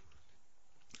day.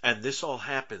 And this all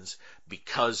happens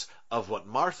because of what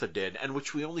Martha did, and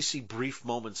which we only see brief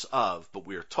moments of, but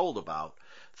we are told about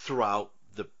throughout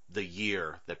the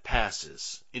year that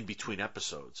passes in between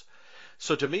episodes.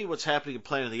 So to me, what's happening in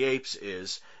Planet of the Apes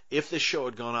is, if this show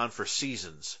had gone on for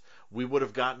seasons, we would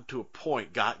have gotten to a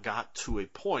point, got to a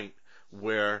point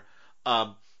where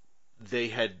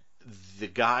the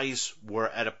guys were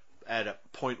at a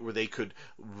point where they could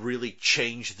really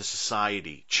change the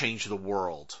society, change the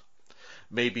world.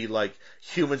 Maybe like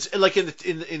humans, like in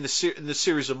the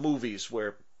series of movies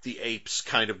where the apes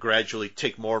kind of gradually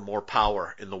take more and more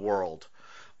power in the world.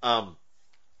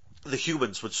 The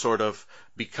humans would sort of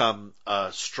become a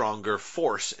stronger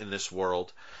force in this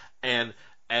world, and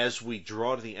as we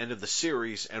draw to the end of the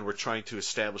series and we're trying to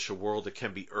establish a world that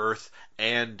can be Earth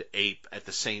and ape at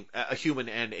the same, a human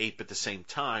and ape at the same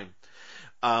time,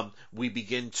 we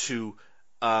begin to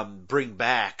bring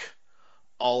back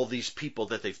all these people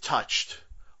that they've touched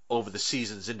over the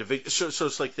seasons. So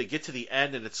it's like they get to the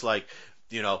end and it's like,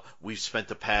 we've spent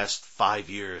the past 5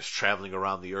 years traveling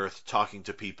around the earth, talking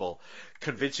to people,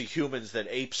 convincing humans that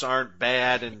apes aren't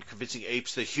bad, and convincing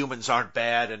apes that humans aren't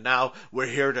bad, and now we're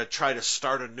here to try to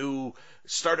start a new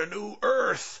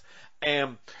earth.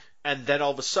 And then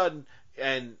all of a sudden,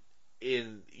 and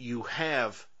you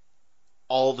have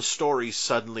all the stories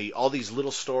suddenly, all these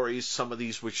little stories, some of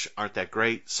these which aren't that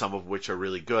great, some of which are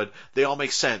really good, they all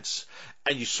make sense.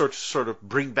 And you sort of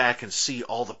bring back and see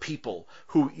all the people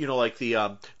who, like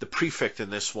the prefect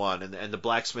in this one, and the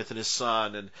blacksmith and his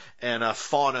son, and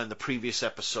Fauna in the previous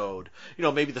episode.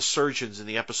 Maybe the surgeons in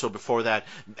the episode before that,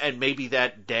 and maybe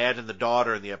that dad and the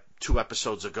daughter in the 2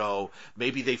 episodes ago.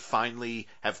 Maybe they finally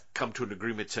have come to an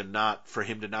agreement for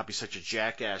him to not be such a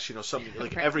jackass. Something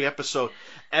like Right.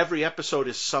 every episode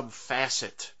is some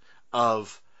facet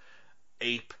of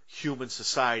ape-human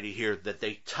society here that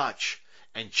they touch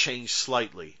and change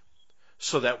slightly,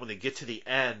 so that when they get to the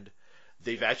end,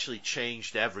 they've actually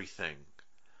changed everything.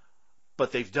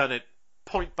 But they've done it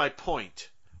point by point,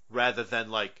 rather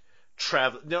than like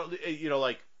travel. No,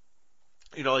 like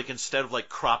instead of like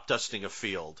crop dusting a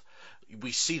field,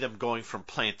 we see them going from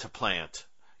plant to plant,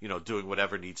 doing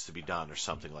whatever needs to be done or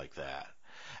something like that.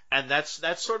 And that's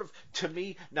sort of, to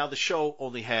me, now the show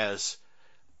only has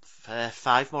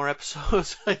 5 more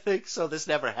episodes, I think, so this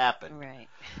never happened. Right.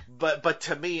 But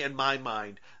to me, in my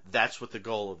mind, that's what the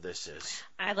goal of this is.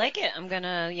 I like it. I'm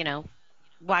gonna,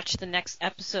 watch the next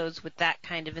episodes with that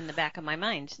kind of in the back of my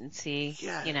mind and see,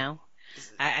 Yeah.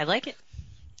 I like it.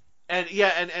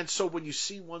 And so when you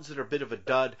see ones that are a bit of a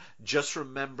dud, just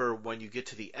remember when you get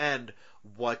to the end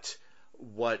what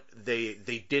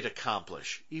they did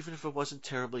accomplish, even if it wasn't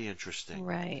terribly interesting.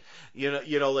 Right.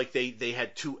 Like they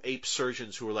had 2 ape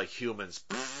surgeons who were like humans,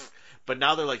 but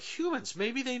now they're like humans.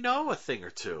 Maybe they know a thing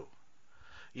or two.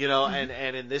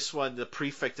 And in this one, the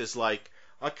prefect is like,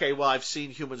 okay, well, I've seen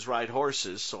humans ride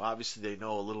horses, so obviously they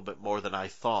know a little bit more than I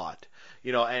thought.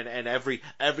 And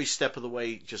every step of the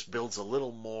way just builds a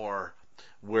little more,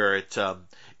 where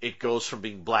it goes from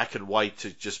being black and white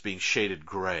to just being shaded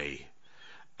gray.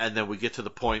 And then we get to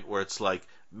the point where it's like,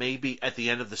 maybe at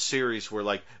the end of the series, where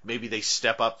like maybe they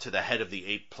step up to the head of the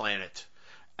ape planet,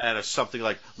 and it's something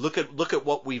like, look at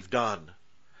what we've done.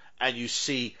 And you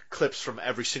see clips from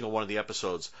every single one of the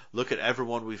episodes. Look at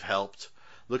everyone we've helped.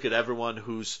 Look at everyone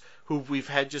who we've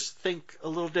had just think a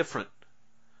little different,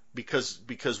 because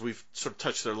we've sort of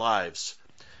touched their lives.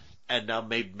 And now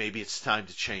maybe it's time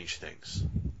to change things.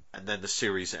 And then the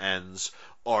series ends,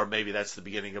 or maybe that's the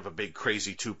beginning of a big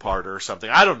crazy 2-parter or something.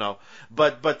 I don't know,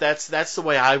 but that's the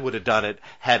way I would have done it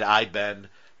had I been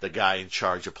the guy in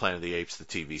charge of Planet of the Apes, the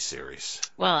TV series.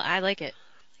 Well, I like it.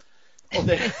 Oh,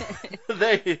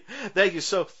 thank you.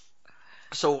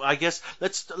 So I guess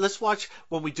let's watch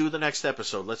when we do the next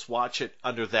episode. Let's watch it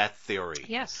under that theory.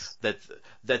 Yes.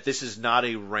 That this is not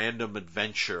a random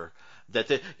adventure. That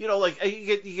like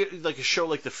you get like a show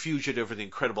like The Fugitive or The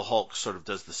Incredible Hulk sort of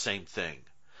does the same thing.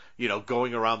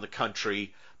 Going around the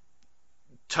country,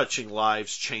 touching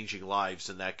lives, changing lives,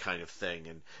 and that kind of thing.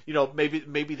 And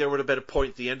maybe there would have been a point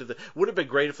at the end of would have been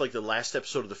great if like the last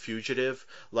episode of The Fugitive,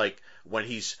 like when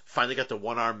he's finally got the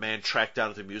one-armed man tracked down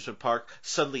at the amusement park,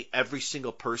 suddenly every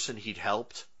single person he'd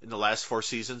helped in the last 4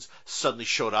 seasons suddenly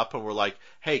showed up and were like,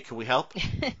 hey, can we help?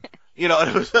 And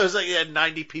it was like, you had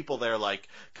 90 people there like,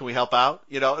 can we help out?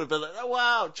 It would have been like, oh,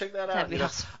 wow, check that out. That'd be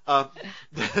awesome.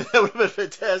 That would have been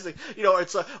fantastic. Or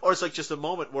it's like just a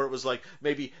moment where it was like,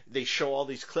 maybe they show all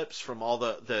these clips from all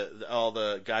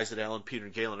the guys that Alan, Peter,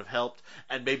 and Galen have helped,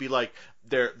 and maybe like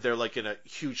they're like in a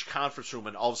huge conference room,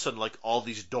 and all of a sudden like all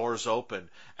these doors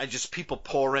open, and just people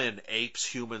pour in, apes,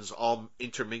 humans, all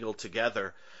intermingled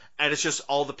together, and it's just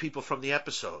all the people from the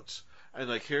episodes, and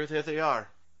like here they are.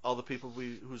 All the people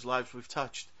whose lives we've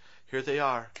touched, here they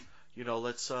are.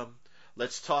 Let's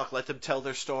talk. Let them tell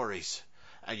their stories,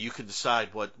 and you can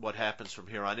decide what happens from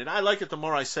here on. And I like it the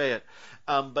more I say it,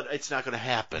 but it's not going to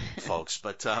happen, folks.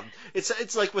 But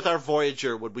it's like with our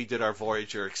Voyager when we did our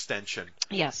Voyager extension.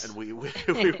 Yes. And we went,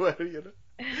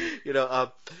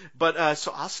 But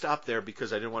so I'll stop there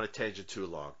because I didn't want to tangent too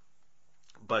long.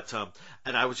 But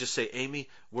and I would just say, Amy,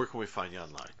 where can we find you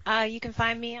online? You can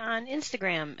find me on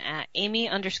Instagram at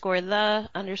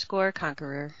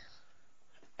Amy_the_Conqueror.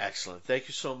 Excellent. Thank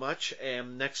you so much.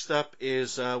 And next up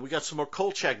is we got some more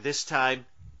Kolchak this time.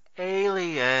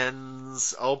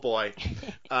 Aliens. Oh boy.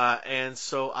 And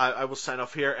so I will sign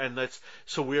off here, and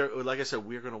we're like I said,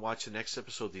 we're going to watch the next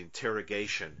episode, The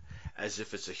Interrogation, as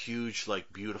if it's a huge,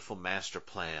 like, beautiful master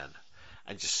plan,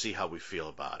 and just see how we feel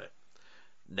about it.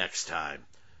 Next time.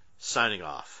 Signing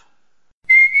off.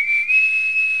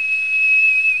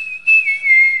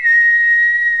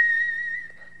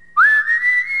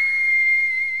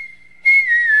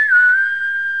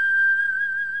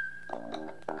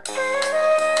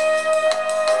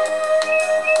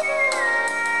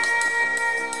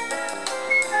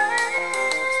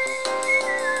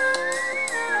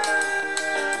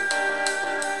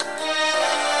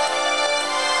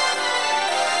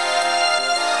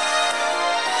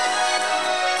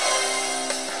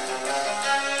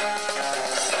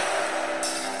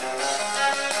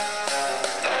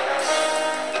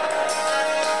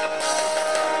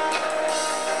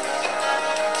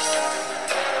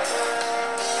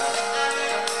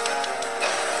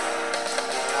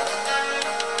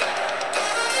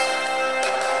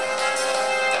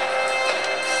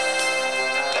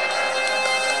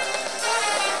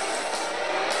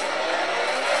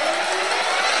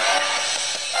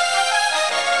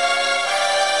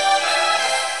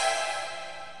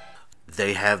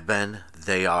 They have been,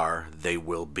 they are, they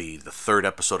will be. The third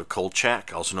episode of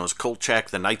Kolchak, also known as Kolchak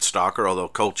the Night Stalker, although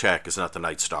Kolchak is not the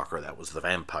Night Stalker, that was the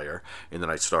vampire in the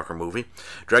Night Stalker movie.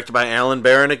 Directed by Alan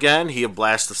Barron again, he of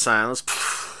Blast of Silence.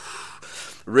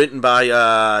 Written by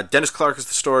Dennis Clark is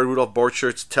the story, Rudolph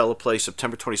Borchardt, teleplay,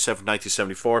 September 27,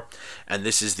 1974. And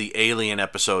this is the Alien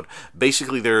episode.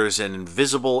 Basically, there is an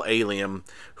invisible alien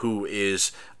who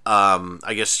is,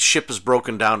 I guess, ship is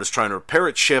broken down, is trying to repair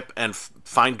its ship and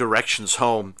find directions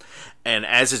home. And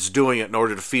as it's doing it, in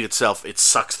order to feed itself, it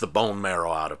sucks the bone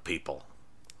marrow out of people.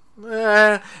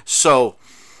 So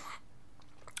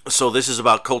this is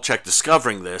about Kolchak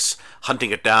discovering this, hunting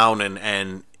it down,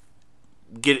 and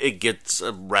it gets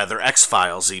rather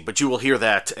X-Files-y, but you will hear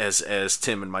that as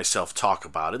Tim and myself talk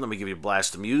about it. Let me give you a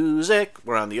blast of music.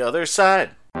 We're on the other side.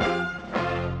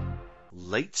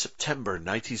 Late September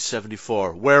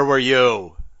 1974. Where were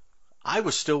you? I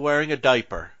was still wearing a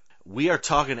diaper. We are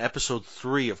talking episode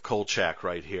 3 of Kolchak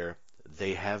right here.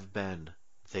 They have been,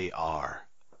 they are,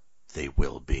 they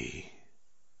will be.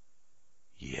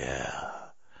 Yeah.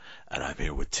 And I'm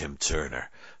here with Tim Turner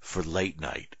for Late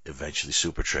Night, eventually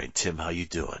Supertrain. Tim, how you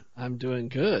doing? I'm doing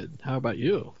good. How about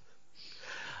you?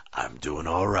 I'm doing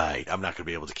all right. I'm not going to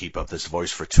be able to keep up this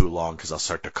voice for too long because I'll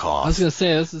start to cough. I was going to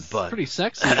say, this is pretty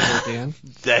sexy there, Dan.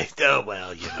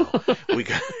 Well, we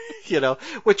got,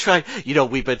 we're trying,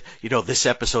 we've been, this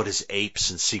episode is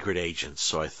apes and secret agents,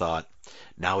 so I thought,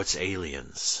 now it's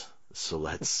aliens. So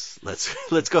let's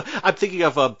go. I'm thinking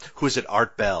of, who is it,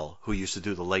 Art Bell, who used to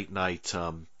do the late night,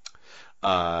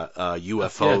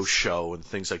 UFO show and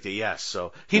things like that. Yes,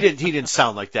 so he didn't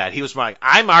sound like that. He was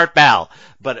I'm Art Bell,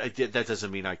 but that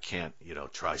doesn't mean I can't,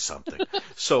 try something.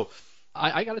 So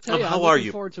I got to tell you, how I'm are looking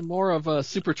you? forward to more of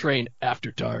Supertrain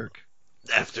After Dark.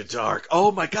 After Dark.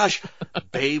 Oh my gosh,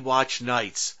 Baywatch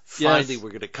Nights. Finally, Yes. we're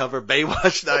going to cover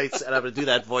Baywatch Nights, and I'm going to do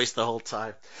that voice the whole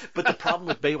time. But the problem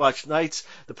with Baywatch Nights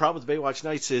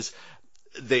is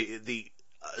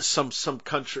some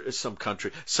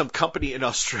company in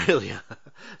Australia,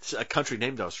 a country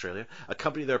named Australia, a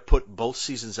company there put both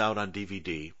seasons out on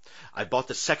DVD. I bought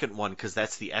the second one because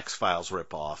that's the X-Files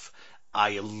ripoff.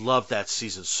 I love that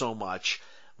season so much.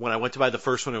 When I went to buy the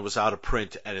first one, it was out of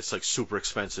print, and it's like super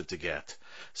expensive to get.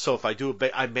 So if I do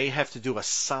I may have to do a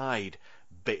side,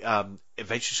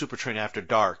 eventually Supertrain After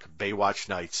Dark, Baywatch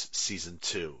Nights Season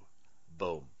 2.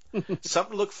 Boom.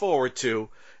 Something to look forward to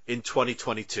in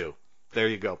 2022. There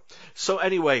you go. So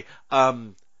anyway,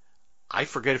 I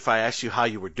forget if I asked you how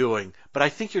you were doing, but I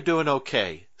think you're doing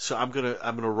okay. So I'm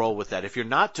gonna roll with that. If you're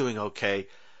not doing okay,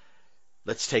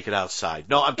 let's take it outside.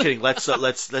 No, I'm kidding. Let's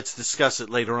discuss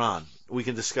it later on. We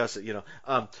can discuss it,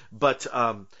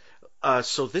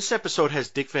 So this episode has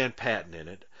Dick Van Patten in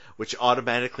it, which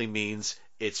automatically means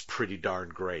it's pretty darn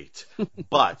great.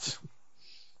 But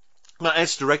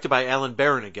it's directed by Alan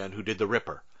Barron again, who did The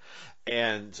Ripper.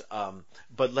 And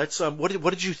but let's what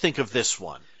did you think of this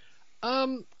one?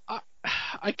 I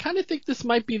kind of think this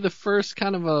might be the first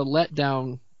kind of a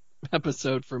letdown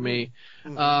episode for me.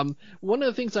 Mm-hmm. One of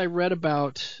the things I read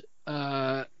about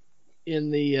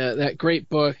in the that great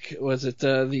book, was it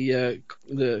the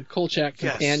Kolchak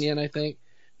Companion, I think.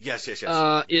 Yes.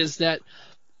 Is that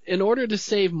in order to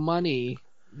save money,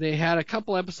 they had a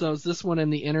couple episodes, this one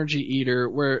and The Energy Eater,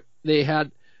 where they had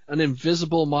an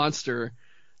invisible monster.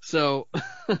 So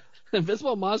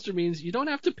invisible monster means you don't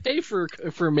have to pay for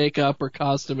makeup or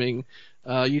costuming.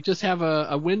 You just have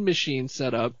a wind machine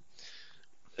set up,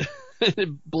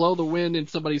 blow the wind in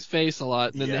somebody's face a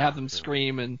lot, and then they have them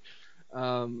scream and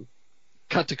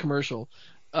cut to commercial.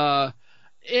 With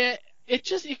the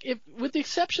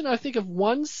exception, I think, of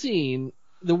one scene,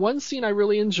 the one scene I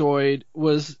really enjoyed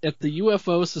was at the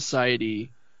UFO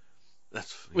Society.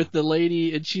 With the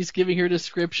lady, and she's giving her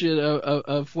description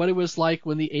of what it was like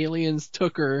when the aliens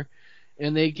took her,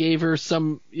 and they gave her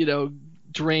some,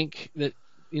 drink that,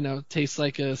 tastes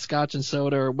like a scotch and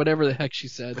soda or whatever the heck she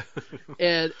said.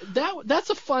 And that's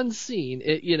a fun scene.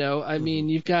 I mean,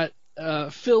 you've got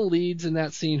Phil Leeds in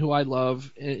that scene, who I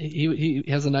love. He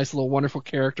has a nice little wonderful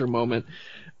character moment.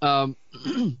 But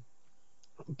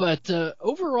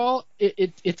overall,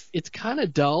 it's kind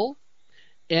of dull.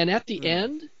 And at the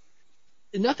end,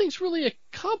 nothing's really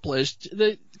accomplished.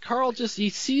 Carl he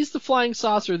sees the flying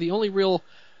saucer, the only real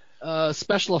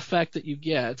special effect that you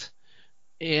get,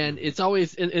 and it's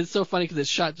so funny because it's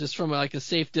shot just from like a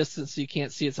safe distance, so you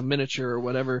can't see it's a miniature or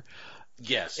whatever.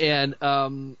 Yes. And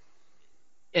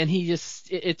he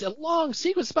it's a long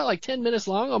sequence, it's about like 10 minutes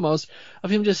long almost,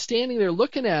 of him just standing there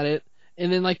looking at it,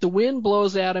 and then like the wind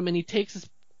blows at him, and he takes his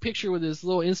picture with his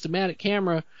little Instamatic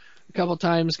camera a couple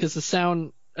times because the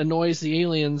sound annoys the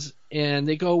aliens, and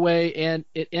they go away, and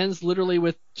it ends literally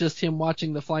with just him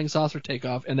watching the flying saucer take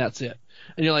off, and that's it.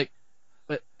 And you're like,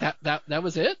 but that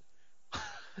was it?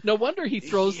 No wonder he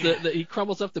throws he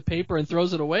crumbles up the paper and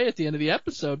throws it away at the end of the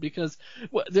episode, because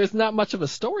there's not much of a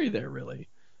story there, really.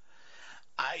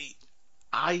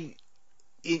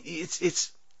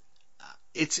 It's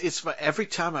every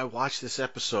time I watch this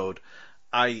episode,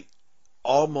 I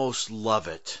almost love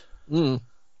it. Mm.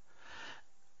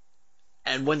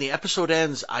 And when the episode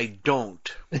ends, I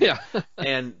don't. Yeah.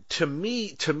 And to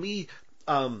me, the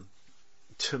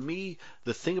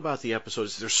thing about the episode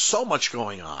is there's so much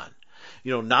going on.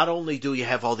 You know, not only do you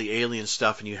have all the alien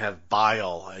stuff, and you have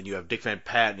bile, and you have Dick Van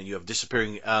Patten, and you have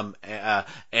disappearing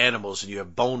animals, and you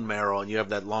have bone marrow, and you have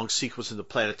that long sequence in the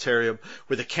planetarium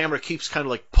where the camera keeps kind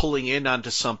of like pulling in onto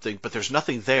something, but there's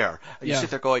nothing there. And you sit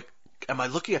there going, am I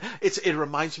looking at it?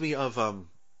 Reminds me of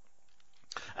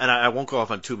and I won't go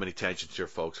off on too many tangents here,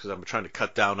 folks, because I'm trying to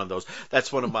cut down on those.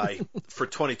 That's one of my, for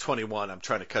 2021, I'm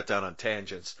trying to cut down on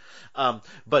tangents.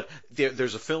 But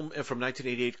there's a film from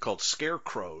 1988 called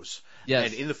Scarecrows. Yes.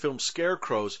 And in the film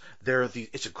Scarecrows,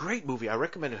 it's a great movie. I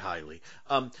recommend it highly.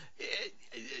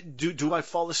 Do I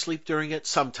fall asleep during it?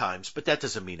 Sometimes, but that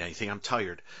doesn't mean anything. I'm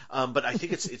tired. But I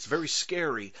think it's very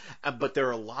scary. But there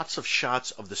are lots of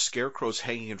shots of the scarecrows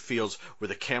hanging in fields where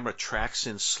the camera tracks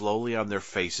in slowly on their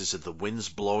faces and the wind's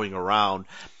blowing around,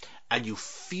 and you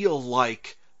feel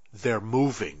like they're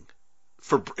moving.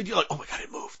 You're like, oh my God,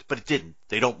 it moved, but it didn't.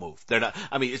 They don't move. They're not.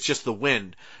 I mean, it's just the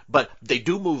wind, but they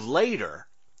do move later.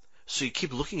 So you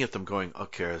keep looking at them going,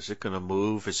 okay, is it going to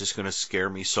move? Is this going to scare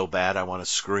me so bad I want to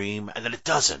scream? And then it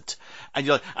doesn't. And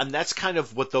you're like, and that's kind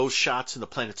of what those shots in the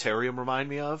planetarium remind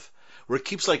me of, where it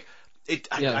keeps like,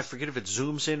 I forget if it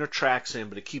zooms in or tracks in,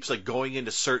 but it keeps like going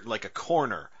into certain, like a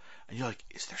corner. And you're like,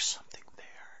 is there something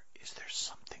there? Is there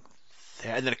something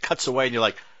there? And then it cuts away and you're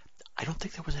like, I don't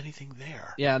think there was anything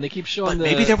there. Yeah, and they keep showing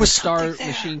maybe there was star something there.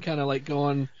 machine kind of like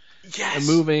going and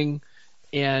moving.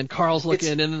 And Carl's looking,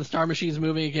 and then the star machine's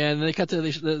moving again. And they cut to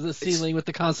the ceiling with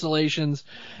the constellations.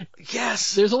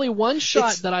 Yes. There's only one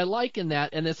shot that I like in that,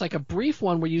 and it's like a brief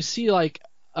one where you see like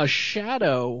a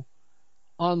shadow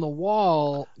on the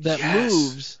wall that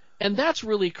moves, and that's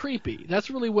really creepy. That's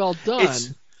really well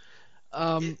done.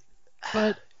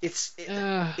 But it's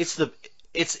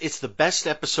the best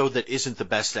episode that isn't the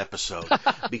best episode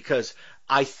because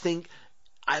I think.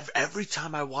 Every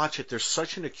time I watch it, there's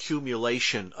such an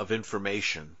accumulation of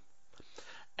information,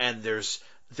 and there's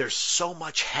so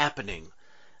much happening,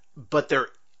 but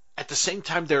at the same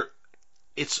time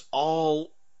it's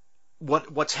all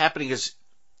what's happening is,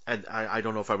 and I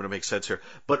don't know if I'm going to make sense here,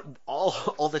 but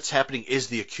all that's happening is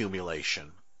the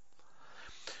accumulation.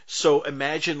 So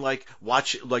imagine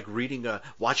watching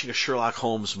a Sherlock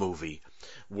Holmes movie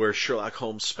where Sherlock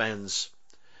Holmes spends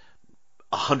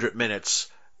 100 minutes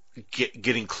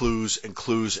getting clues and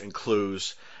clues and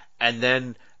clues, and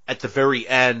then at the very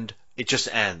end it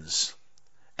just ends,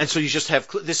 and so you just have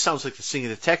this sounds like The Singing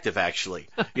Detective, actually,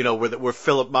 where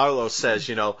Philip Marlowe says,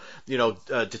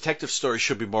 detective stories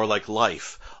should be more like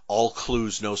life, all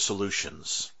clues, no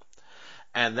solutions,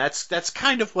 and that's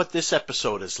kind of what this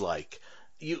episode is like.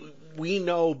 We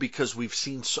know because we've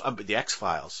seen the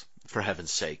X-Files, for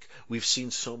heaven's sake, we've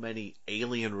seen so many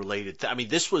alien related. I mean,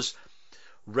 this was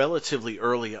relatively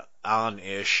early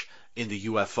on-ish in the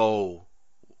UFO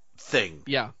thing.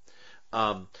 Yeah.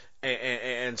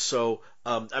 And so,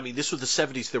 I mean, this was the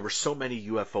 70s. There were so many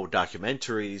UFO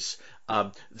documentaries.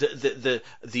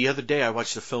 The other day I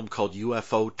watched a film called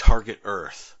UFO Target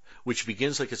Earth, which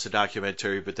begins like it's a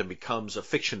documentary, but then becomes a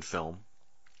fiction film.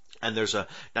 And there's a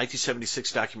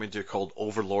 1976 documentary called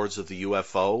Overlords of the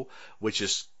UFO, which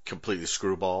is completely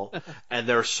screwball. And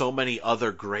there are so many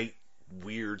other great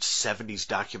weird 70s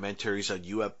documentaries on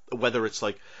UFO, whether it's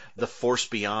like The Force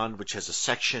Beyond, which has a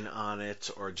section on it,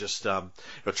 or just trying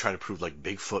to prove like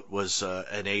Bigfoot was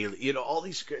an alien. All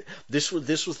these. This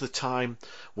was the time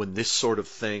when this sort of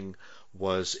thing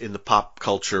was in the pop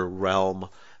culture realm,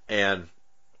 and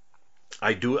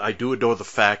I do adore the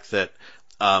fact that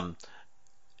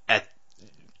at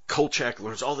Kolchak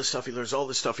learns all this stuff. He learns all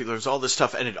this stuff. He learns all this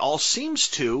stuff, and it all seems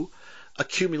to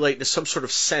accumulate into some sort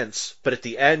of sense, but at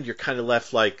the end you're kind of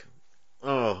left like,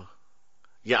 oh,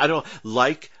 yeah, I don't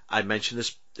like I mentioned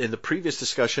this in the previous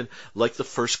discussion, like the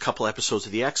first couple episodes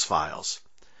of the X-Files.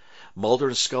 Mulder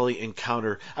and Scully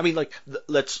encounter. I mean, like,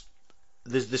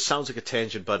 this sounds like a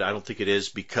tangent, but I don't think it is,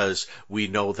 because we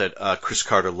know that Chris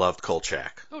Carter loved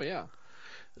Kolchak. Oh yeah.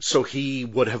 So he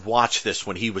would have watched this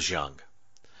when he was young,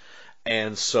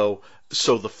 and so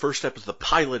the first episode, the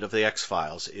pilot of the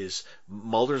X-Files, is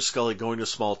Mulder and Scully going to a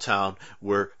small town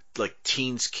where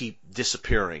teens keep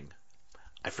disappearing.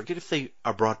 I forget if they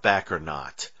are brought back or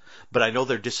not, but I know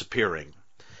they're disappearing.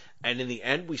 And in the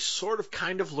end, we sort of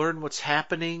kind of learn what's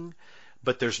happening,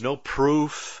 but there's no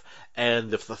proof.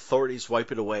 And if the authorities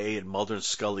wipe it away and Mulder and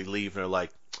Scully leave, and they're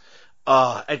like,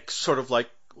 and sort of like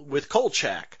with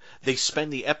Kolchak, they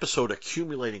spend the episode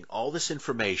accumulating all this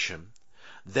information.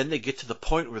 Then they get to the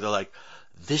point where they're like,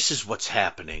 this is what's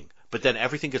happening. But then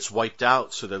everything gets wiped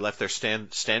out, so they're left there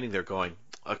standing there going,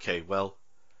 okay, well,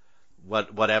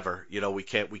 whatever. We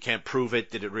can't prove it.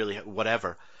 Did it really?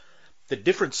 Whatever. The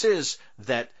difference is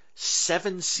that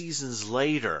 7 seasons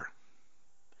later,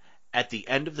 at the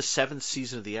end of the 7th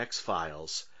season of the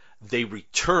X-Files, they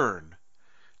return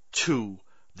to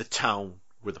the town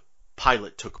where the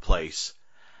pilot took place,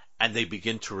 and they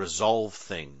begin to resolve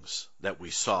things that we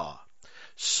saw.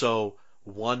 So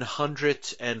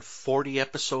 140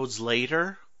 episodes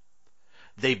later,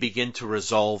 they begin to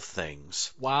resolve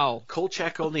things. Wow.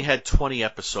 Kolchak only had 20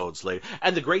 episodes later.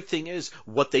 And the great thing is,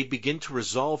 what they begin to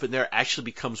resolve in there actually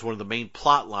becomes one of the main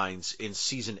plot lines in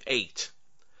Season 8.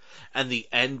 And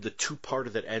the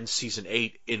two-parter that ends Season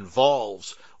 8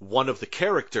 involves one of the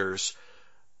characters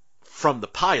from the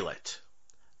pilot.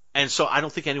 And so I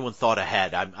don't think anyone thought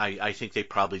ahead. I think they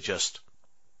probably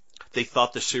they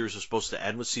thought the series was supposed to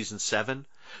end with Season 7,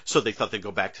 so they thought they'd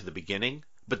go back to the beginning.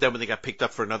 But then when they got picked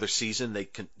up for another season, they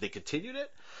continued it.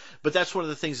 But that's one of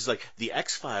the things is like the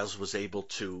X-Files was able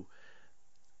to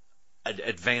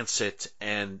advance it,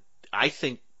 and I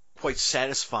think quite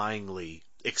satisfyingly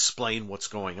explain what's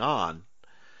going on.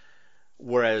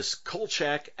 Whereas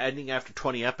Kolchak ending after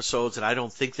 20 episodes, and I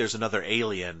don't think there's another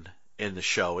alien in the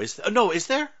show. Is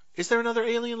there? Is there another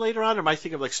alien later on, or am I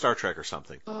thinking of like Star Trek or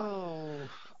something? Oh,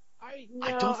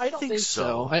 I don't think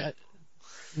so.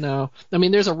 No. I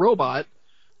mean, there's a robot.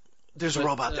 There's a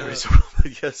robot. There is a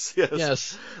robot. Yes.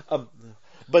 Yes.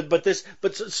 But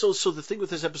the thing with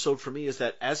this episode for me is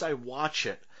that as I watch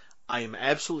it, I am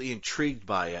absolutely intrigued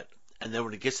by it, and then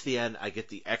when it gets to the end, I get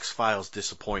the X-Files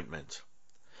disappointment.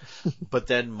 But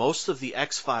then most of the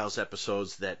X-Files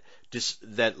episodes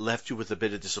that left you with a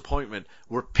bit of disappointment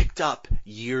were picked up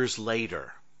years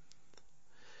later.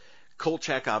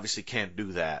 Kolchak obviously can't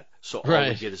do that, so all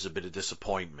we get is a bit of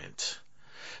disappointment.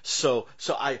 So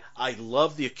I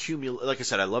love the like I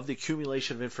said, I love the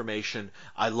accumulation of information.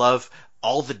 I love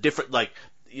all the different,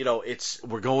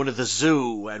 we're going to the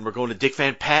zoo, and we're going to Dick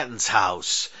Van Patten's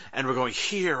house, and we're going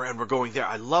here, and we're going there.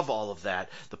 I love all of that.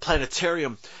 The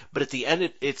planetarium, but at the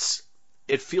end,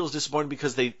 it feels disappointing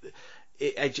because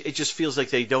it just feels like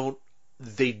the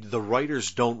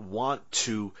writers don't want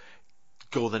to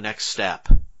go the next step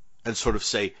and sort of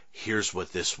say, here's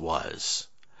what this was.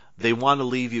 They want to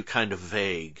leave you kind of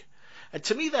vague. And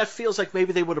to me, that feels like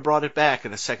maybe they would have brought it back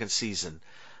in a second season.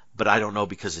 But I don't know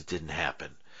because it didn't happen.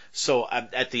 So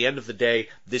at the end of the day,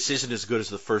 this isn't as good as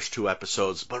the first 2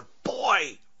 episodes. But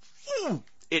boy,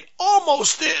 it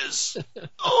almost is.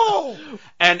 Oh,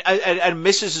 and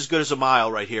misses as good as a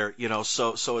mile right here.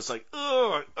 So it's like,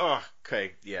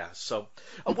 okay, yeah. So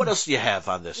what else do you have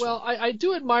on this? Well, I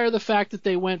do admire the fact that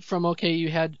they went from you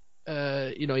had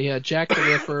Jack the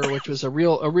Ripper, which was a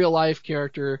real life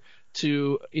character,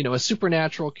 to a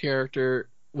supernatural character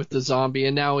with the zombie,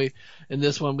 and now in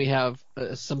this one we have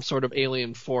some sort of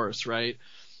alien force, right?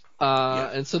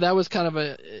 And so that was kind of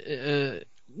a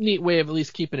neat way of at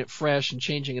least keeping it fresh and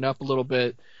changing it up a little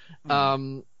bit.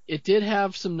 It did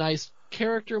have some nice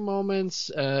character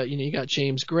moments. You got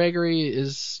James Gregory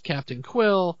as Captain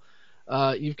Quill.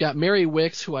 You've got Mary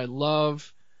Wicks, who I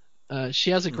love.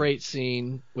 She has a great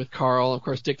scene with Carl. Of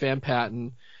course, Dick Van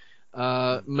Patten.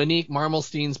 Monique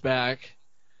Marmelstein's back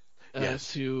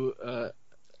to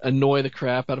annoy the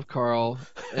crap out of Carl.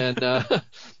 And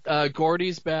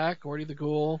Gordy's back, Gordy the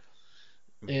Ghoul.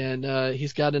 And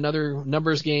he's got another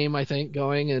numbers game, I think,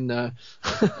 going. And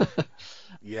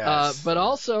yes. But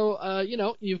also,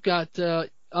 you've got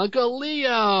Uncle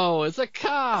Leo as a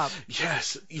cop.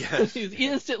 Yes. He's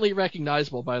instantly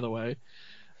recognizable, by the way.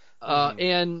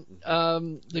 And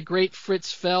the great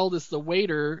Fritz Feld is the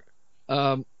waiter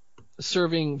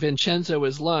serving Vincenzo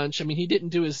his lunch. I mean, he didn't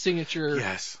do his signature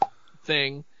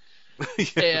thing.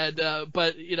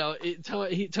 But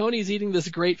Tony's eating this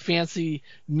great fancy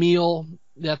meal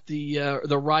that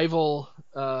the rival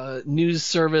news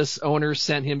service owner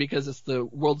sent him because it's the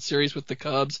World Series with the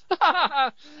Cubs.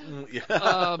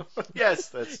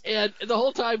 Yes, and the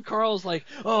whole time Carl's like,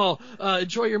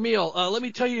 enjoy your meal. Let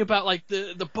me tell you about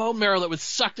the bone marrow that was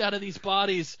sucked out of these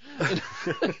bodies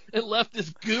and left this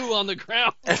goo on the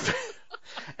ground.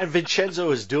 And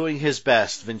Vincenzo is doing his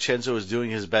best. Vincenzo is doing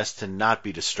his best to not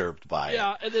be disturbed by it.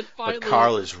 Yeah, and then finally, but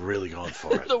Carl is really going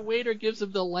for it. The waiter gives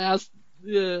him the last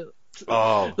meal,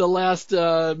 part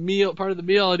of the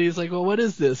meal, and he's like, "Well, what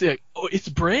is this?" He's like, "Oh, it's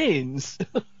brains."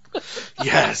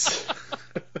 Yes.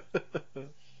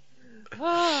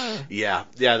 Yeah,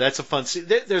 that's a fun scene.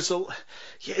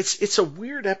 It's a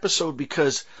weird episode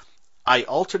because I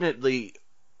alternately,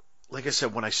 like I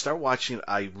said, when I start watching it,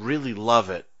 I really love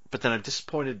it, but then I'm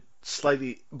disappointed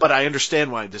slightly. But I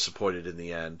understand why I'm disappointed in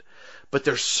the end. But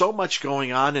there's so much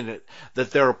going on in it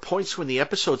that there are points when the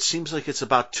episode seems like it's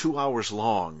about 2 hours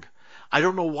long. I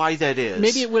don't know why that is.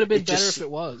 Maybe it would have been better if it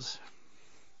was.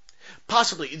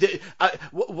 Possibly.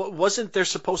 Wasn't there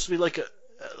supposed to be like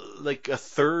a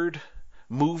third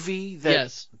movie?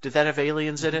 Yes. Did that have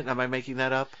aliens in it? Am I making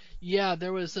that up? Yeah,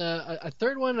 there was a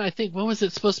third one. I think, what was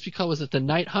it supposed to be called? Was it The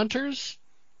Night Hunters?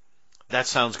 That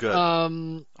sounds good.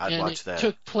 I'd watch that. It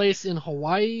took place in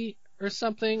Hawaii or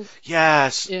something.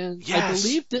 Yes. And yes. I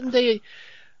believe, didn't they?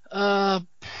 I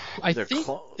think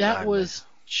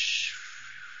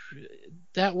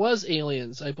that was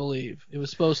aliens. I believe it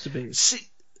was supposed to be.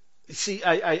 See,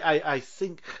 I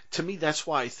think, to me, that's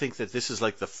why I think that this is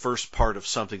like the first part of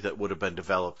something that would have been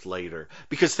developed later.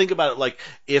 Because think about it, like,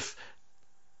 if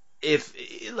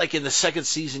like in the second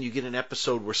season you get an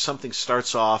episode where something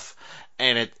starts off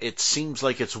and it seems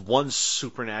like it's one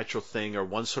supernatural thing or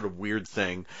one sort of weird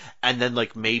thing, and then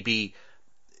like maybe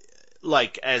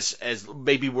like as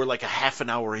maybe we're like a half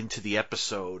an hour into the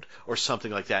episode or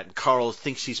something like that, and Carl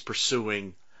thinks he's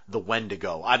pursuing the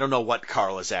Wendigo. I don't know what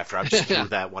Carl is after. I'm just threw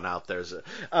that one out there.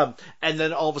 And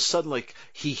then all of a sudden, like,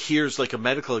 he hears like a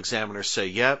medical examiner say,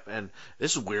 "Yep, and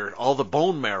this is weird. All the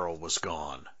bone marrow was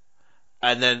gone."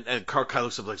 And Carl kind of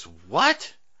looks up like,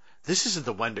 "What? This isn't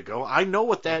the Wendigo. I know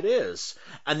what that is."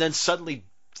 And then suddenly,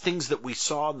 things that we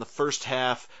saw in the first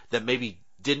half that maybe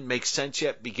didn't make sense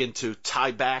yet begin to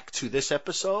tie back to this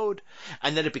episode,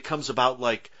 and then it becomes about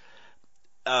like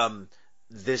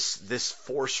this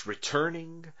force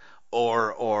returning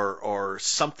or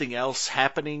something else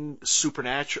happening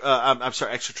supernatural. I'm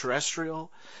sorry,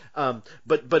 extraterrestrial.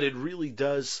 But it really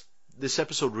does. This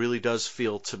episode really does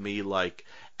feel to me like,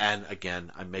 and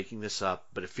again, I'm making this up,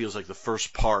 but it feels like the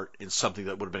first part in something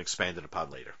that would have been expanded upon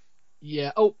later.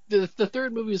 Yeah. Oh, the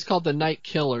third movie is called The Night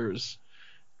Killers.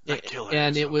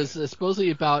 And it was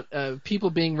supposedly about people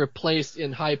being replaced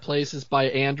in high places by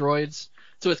androids.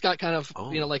 So it's got kind of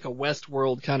like a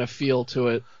Westworld kind of feel to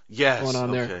it. Yes, going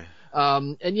on there.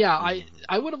 And yeah,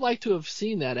 I would have liked to have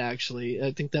seen that actually.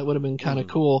 I think that would have been kind of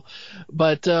cool.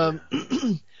 But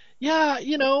yeah,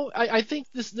 you know, I think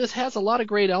this has a lot of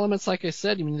great elements. Like I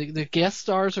said, I mean, the guest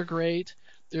stars are great.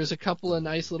 There's a couple of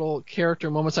nice little character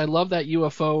moments. I love that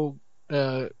UFO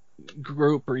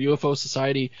group or UFO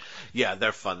society. Yeah,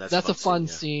 they're fun. That's a fun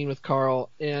scene with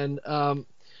Carl. And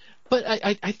but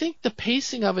I think the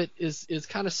pacing of it is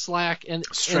kind of slack, and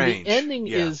the ending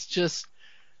is just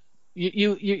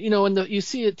you know, when you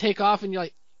see it take off and you're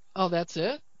like, oh, that's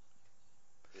it.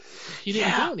 He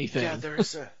didn't do anything. Yeah, there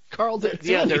is a Carl didn't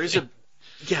do anything. There is a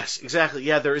yes, exactly.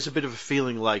 Yeah, there is a bit of a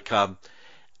feeling like,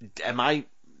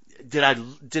 did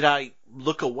I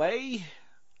look away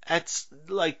at,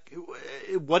 like,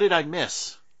 what did I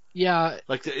miss? Yeah,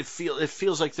 like it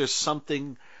feels like there's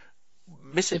something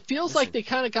missing. It feels like they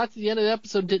kind of got to the end of the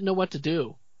episode and didn't know what to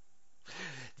do.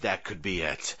 That could be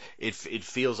it. It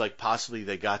feels like possibly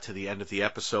they got to the end of the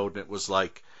episode and it was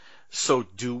like, so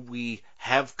do we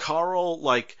have Carl,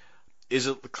 like, is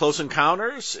it Close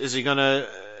Encounters? Is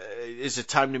it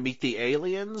time to meet the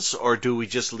aliens? Or do we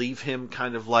just leave him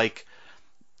kind of like,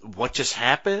 what just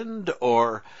happened?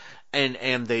 Or,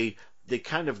 and they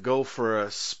kind of go for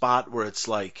a spot where it's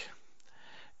like,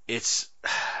 it's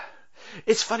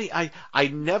funny. I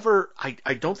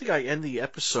don't think I end the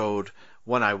episode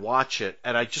when I watch it,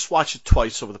 and I just watched it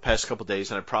twice over the past couple of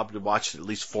days, and I probably watched it at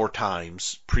least 4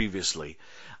 times previously.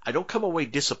 I don't come away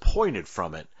disappointed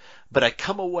from it, but I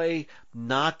come away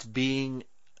not being...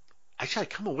 Actually, I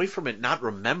come away from it not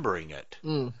remembering it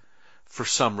for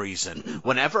some reason.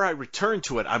 Whenever I return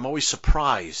to it, I'm always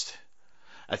surprised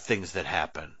at things that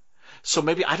happen. So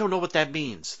maybe I don't know what that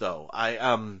means, though.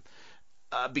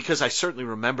 Because I certainly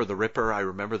remember the Ripper, I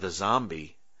remember the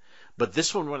zombie. But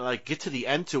this one, when I get to the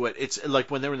end to it, it's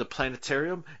like when they're in the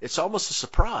planetarium, it's almost a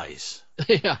surprise.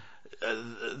 Yeah.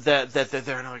 That they're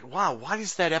there, and I'm like, wow, why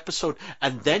is that episode?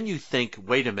 And then you think,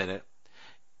 wait a minute,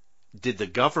 did the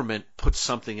government put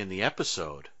something in the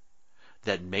episode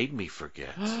that made me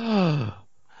forget?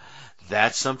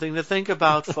 That's something to think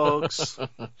about, folks.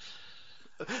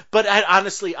 But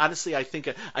honestly, I think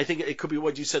it could be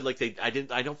what you said. Like I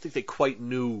don't think they quite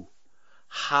knew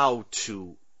how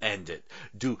to end it.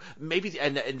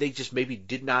 And they just maybe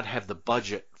did not have the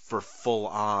budget for full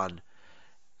on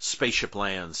spaceship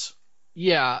lands.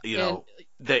 Yeah,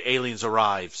 the aliens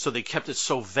arrive, so they kept it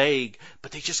so vague,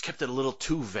 but they just kept it a little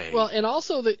too vague. Well, and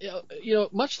also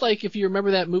much like if you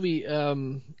remember that movie,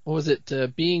 what was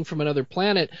it, Being from Another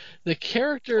Planet? The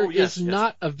character is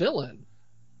not a villain.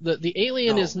 The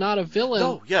alien is not a villain.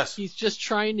 No, yes. He's just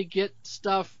trying to get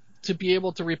stuff to be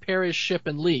able to repair his ship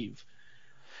and leave.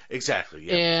 Exactly.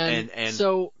 Yeah. And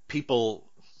so people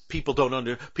don't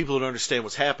understand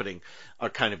what's happening are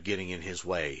kind of getting in his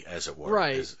way, as it were.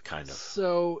 Right. Kind of.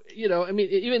 So, I mean,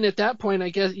 even at that point, I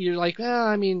guess you're like,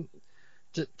 I mean,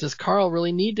 does Carl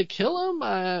really need to kill him,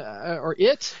 or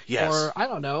it? Yes. Or I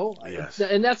don't know. Yes.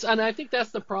 And I think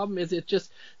that's the problem. Is it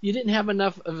just you didn't have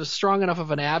strong enough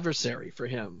of an adversary for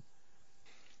him.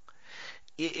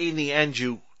 In the end,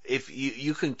 you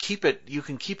can keep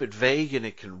it vague and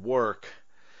it can work,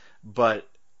 but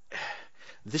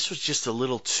this was just a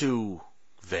little too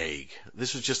vague.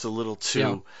 This was just a little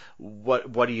too.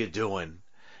 What are you doing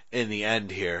in the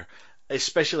end here?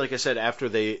 Especially, like I said, after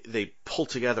they pull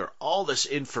together all this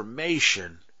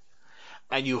information,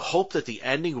 and you hope that the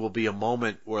ending will be a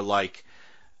moment where, like,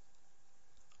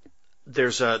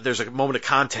 there's a moment of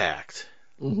contact.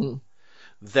 Mm-hmm.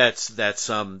 That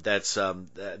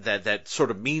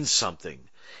sort of means something.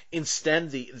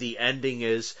 Instead, the ending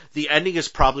is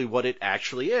probably what it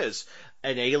actually is.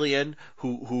 An alien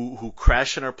who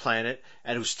crashed on our planet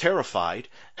and who's terrified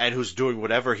and who's doing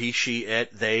whatever he, she,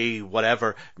 it, they,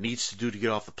 whatever needs to do to get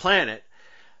off the planet,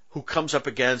 who comes up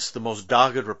against the most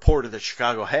dogged reporter that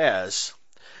Chicago has,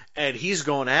 and he's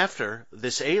going after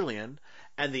this alien,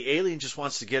 and the alien just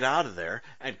wants to get out of there,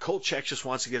 and Kolchak just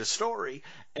wants to get a story,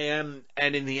 and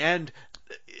in the end,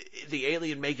 the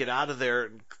alien may get out of there,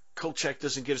 and Kolchak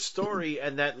doesn't get a story,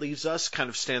 and that leaves us kind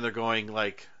of standing there going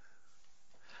like,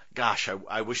 gosh,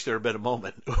 I wish there had been a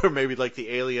moment, or maybe the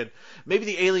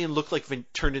alien looked like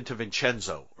turned into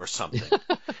Vincenzo or something.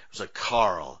 It was like,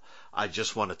 Carl, I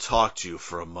just want to talk to you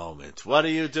for a moment. What are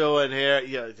you doing here?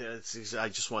 Yeah, I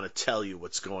just want to tell you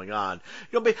what's going on.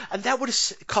 And that would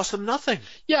have cost them nothing.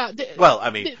 Yeah.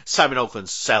 Simon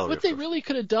Oakland's salary. What they really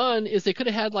could have done is they could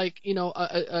have had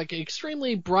an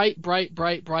extremely bright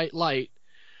light,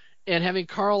 and having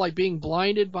Carl being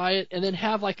blinded by it, and then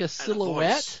have a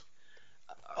silhouette.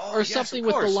 Or something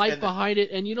with the light behind it,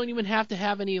 and you don't even have to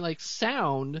have any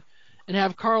sound, and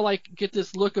have Carl get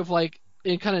this look of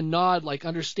and kind of nod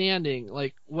understanding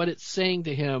what it's saying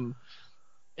to him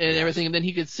and everything, and then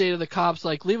he could say to the cops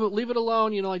leave it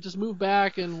alone, just move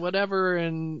back and whatever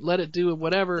and let it do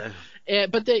whatever.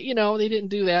 But they they didn't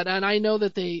do that, and I know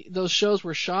that those shows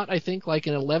were shot I think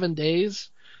in 11 days.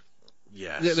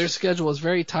 Yes. Their schedule was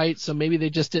very tight, so maybe they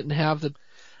just didn't have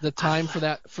the time for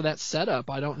that setup.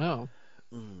 I don't know.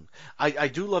 I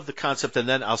do love the concept, and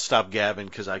then I'll stop gabbing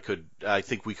because I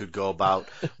think we could go about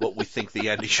what we think the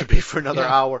ending should be for another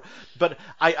hour. But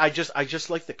I just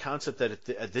like the concept that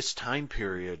at this time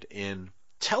period in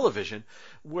television,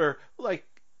 where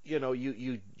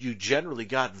you generally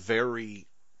got there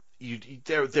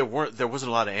wasn't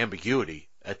a lot of ambiguity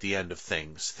at the end of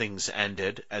things. Things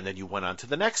ended, and then you went on to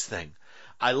the next thing.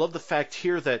 I love the fact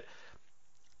here that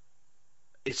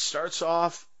it starts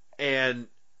off and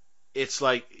it's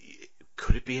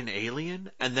could it be an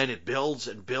alien? And then it builds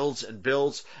and builds and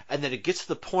builds, and then it gets to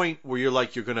the point where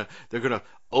they're gonna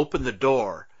open the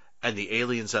door, and the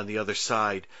alien's on the other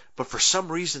side, but for some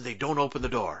reason they don't open the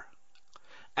door,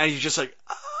 and you're just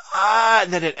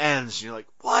and then it ends, and you're like,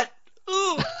 what?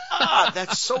 Ooh,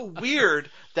 that's so weird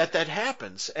that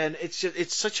happens, and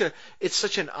it's such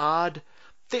an odd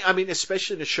thing. I mean,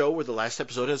 especially in a show where the last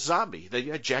episode has zombie, then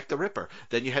you had Jack the Ripper,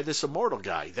 then you had this immortal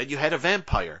guy, then you had a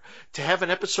vampire. To have an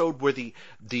episode where the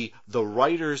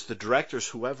writers, the directors,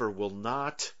 whoever will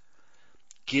not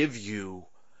give you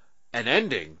an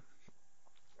ending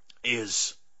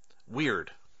is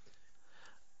weird.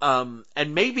 And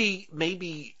maybe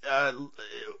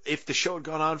if the show had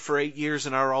gone on for 8 years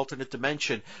in our alternate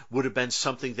dimension, would have been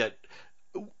something that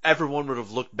everyone would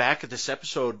have looked back at this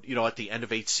episode, at the end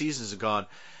of 8 seasons and gone,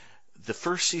 the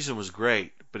first season was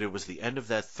great, but it was the end of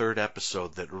that third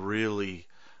episode that really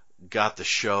got the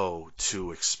show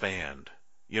to expand.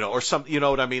 Or something, you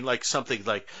know what I mean? Something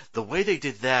like the way they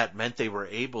did that meant they were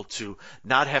able to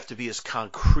not have to be as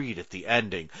concrete at the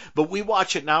ending. But we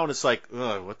watch it now and it's like,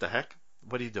 what the heck?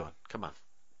 What are you doing? Come on.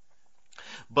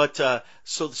 But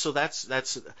so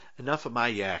that's enough of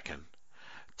my yakking.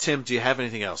 Tim, do you have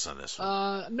anything else on this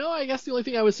one? No, I guess the only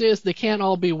thing I would say is they can't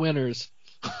all be winners.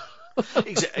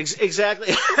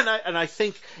 Exactly. And I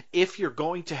think if you're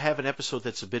going to have an episode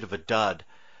that's a bit of a dud,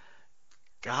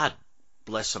 God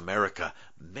bless America.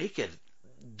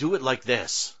 Do it like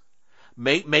this.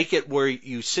 Make it where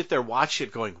you sit there, watch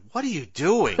it, going, "What are you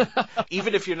doing?"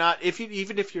 Even if you're not,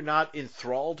 even if you're not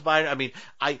enthralled by it. I mean,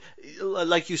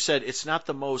 like you said, it's not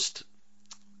the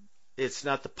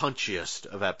punchiest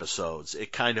of episodes.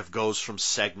 It kind of goes from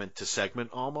segment to segment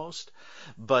almost.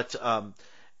 But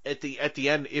at the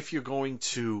end, if you're going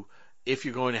to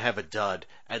have a dud,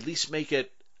 at least make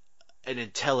it an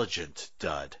intelligent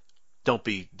dud. Don't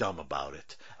be dumb about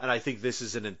it. And I think this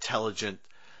is an intelligent.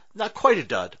 Not quite a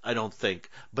dud, I don't think,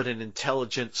 but an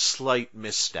intelligent, slight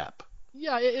misstep.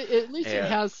 Yeah, at least it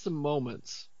has some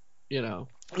moments,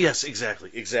 Yes,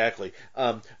 exactly.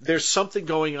 There's something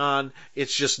going on.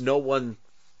 It's just no one.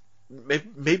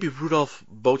 Maybe Rudolph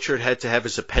Bochert had to have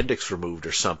his appendix removed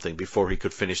or something before he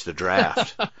could finish the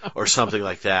draft, or something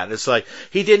like that. And it's like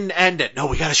he didn't end it. No,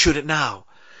 we got to shoot it now.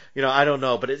 I don't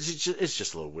know, but it's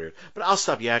just a little weird. But I'll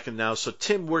stop yakking now. So,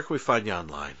 Tim, where can we find you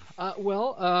online?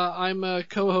 I'm a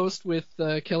co-host with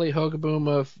Kelly Hogeboom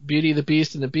of Beauty, the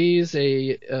Beast, and the Bees,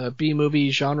 a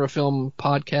B-movie genre film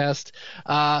podcast.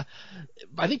 I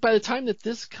think by the time that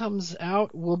this comes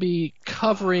out, we'll be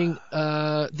covering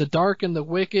The Dark and the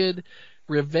Wicked,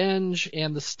 Revenge,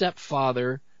 and The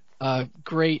Stepfather.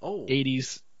 Great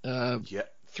 80s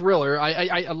thriller.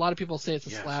 A lot of people say it's a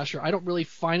slasher. I don't really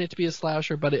find it to be a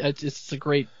slasher, but it's a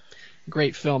great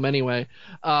film anyway.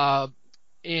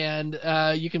 And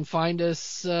you can find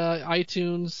us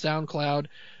iTunes, SoundCloud.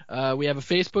 We have a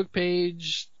Facebook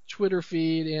page, Twitter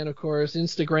feed, and of course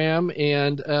Instagram.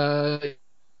 And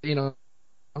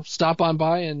stop on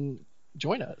by and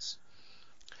join us.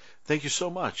 Thank you so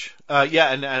much.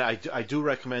 And I do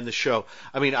recommend the show.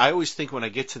 I mean, I always think when I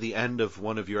get to the end of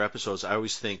one of your episodes, I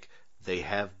always think they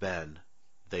have been,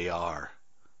 they are,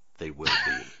 they will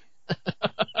be.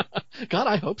 God,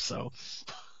 I hope so.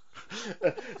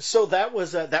 So that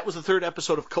was the third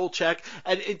episode of Kolchak,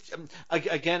 and it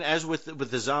again, as with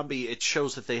the zombie, it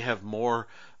shows that they have more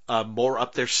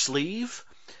up their sleeve.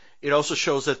 It also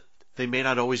shows that they may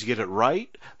not always get it right,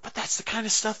 but that's the kind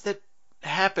of stuff that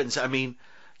happens. I mean,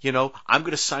 I'm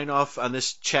going to sign off on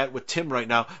this chat with Tim right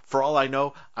now. For all I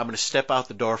know, I'm going to step out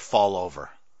the door, fall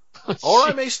over. Or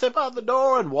I may step out the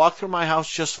door and walk through my house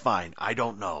just fine. I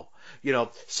don't know.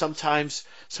 Sometimes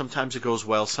it goes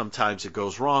well, sometimes it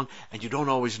goes wrong, and you don't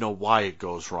always know why it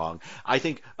goes wrong. I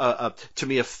think, to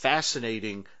me, a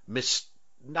fascinating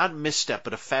not misstep,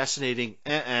 but a fascinating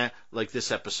like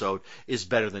this episode is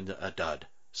better than a dud.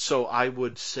 So I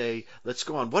would say, let's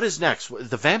go on. What is next?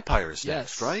 The vampire is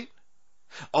next, right?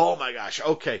 Oh my gosh.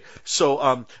 Okay.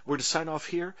 So we're to sign off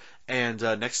here, and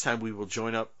next time we will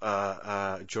join you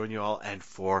all, and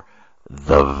for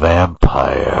The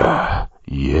Vampire.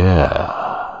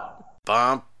 Yeah.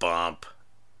 Bump bump.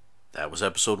 That was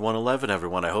episode 111,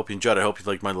 everyone. I hope you enjoyed. I hope you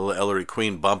liked my little Ellery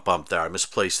Queen bump bump there. I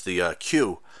misplaced the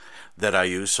cue that I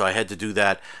used, so I had to do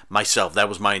that myself. That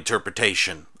was my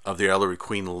interpretation of the Ellery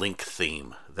Queen Link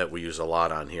theme that we use a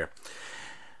lot on here.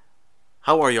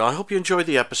 How are you? I hope you enjoyed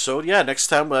the episode. Yeah, next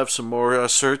time we'll have some more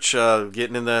search,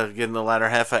 getting in the latter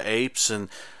half of Apes and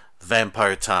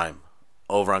Vampire Time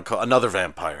over on another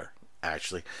vampire,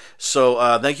 actually.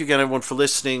 So thank you again, everyone, for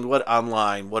listening. What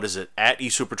is it? At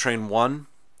eSupertrain1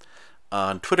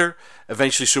 on Twitter.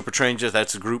 Eventually Supertrain,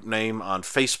 that's a group name on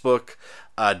Facebook.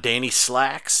 Danny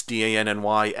Slacks,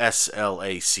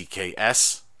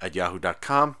 DANNYSLACKS at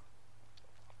yahoo.com.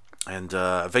 And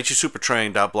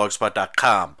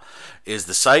AdventureSupertrain.blogspot.com is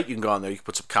the site. You can go on there. You can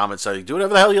put some comments on. You can do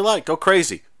whatever the hell you like. Go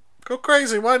crazy.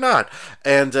 Why not?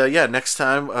 And next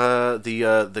time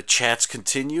the chats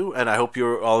continue, and I hope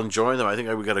you're all enjoying them. I think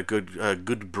we got a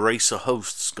good brace of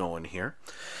hosts going here.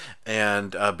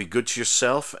 And be good to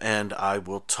yourself, and I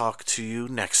will talk to you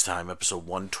next time, episode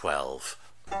 112.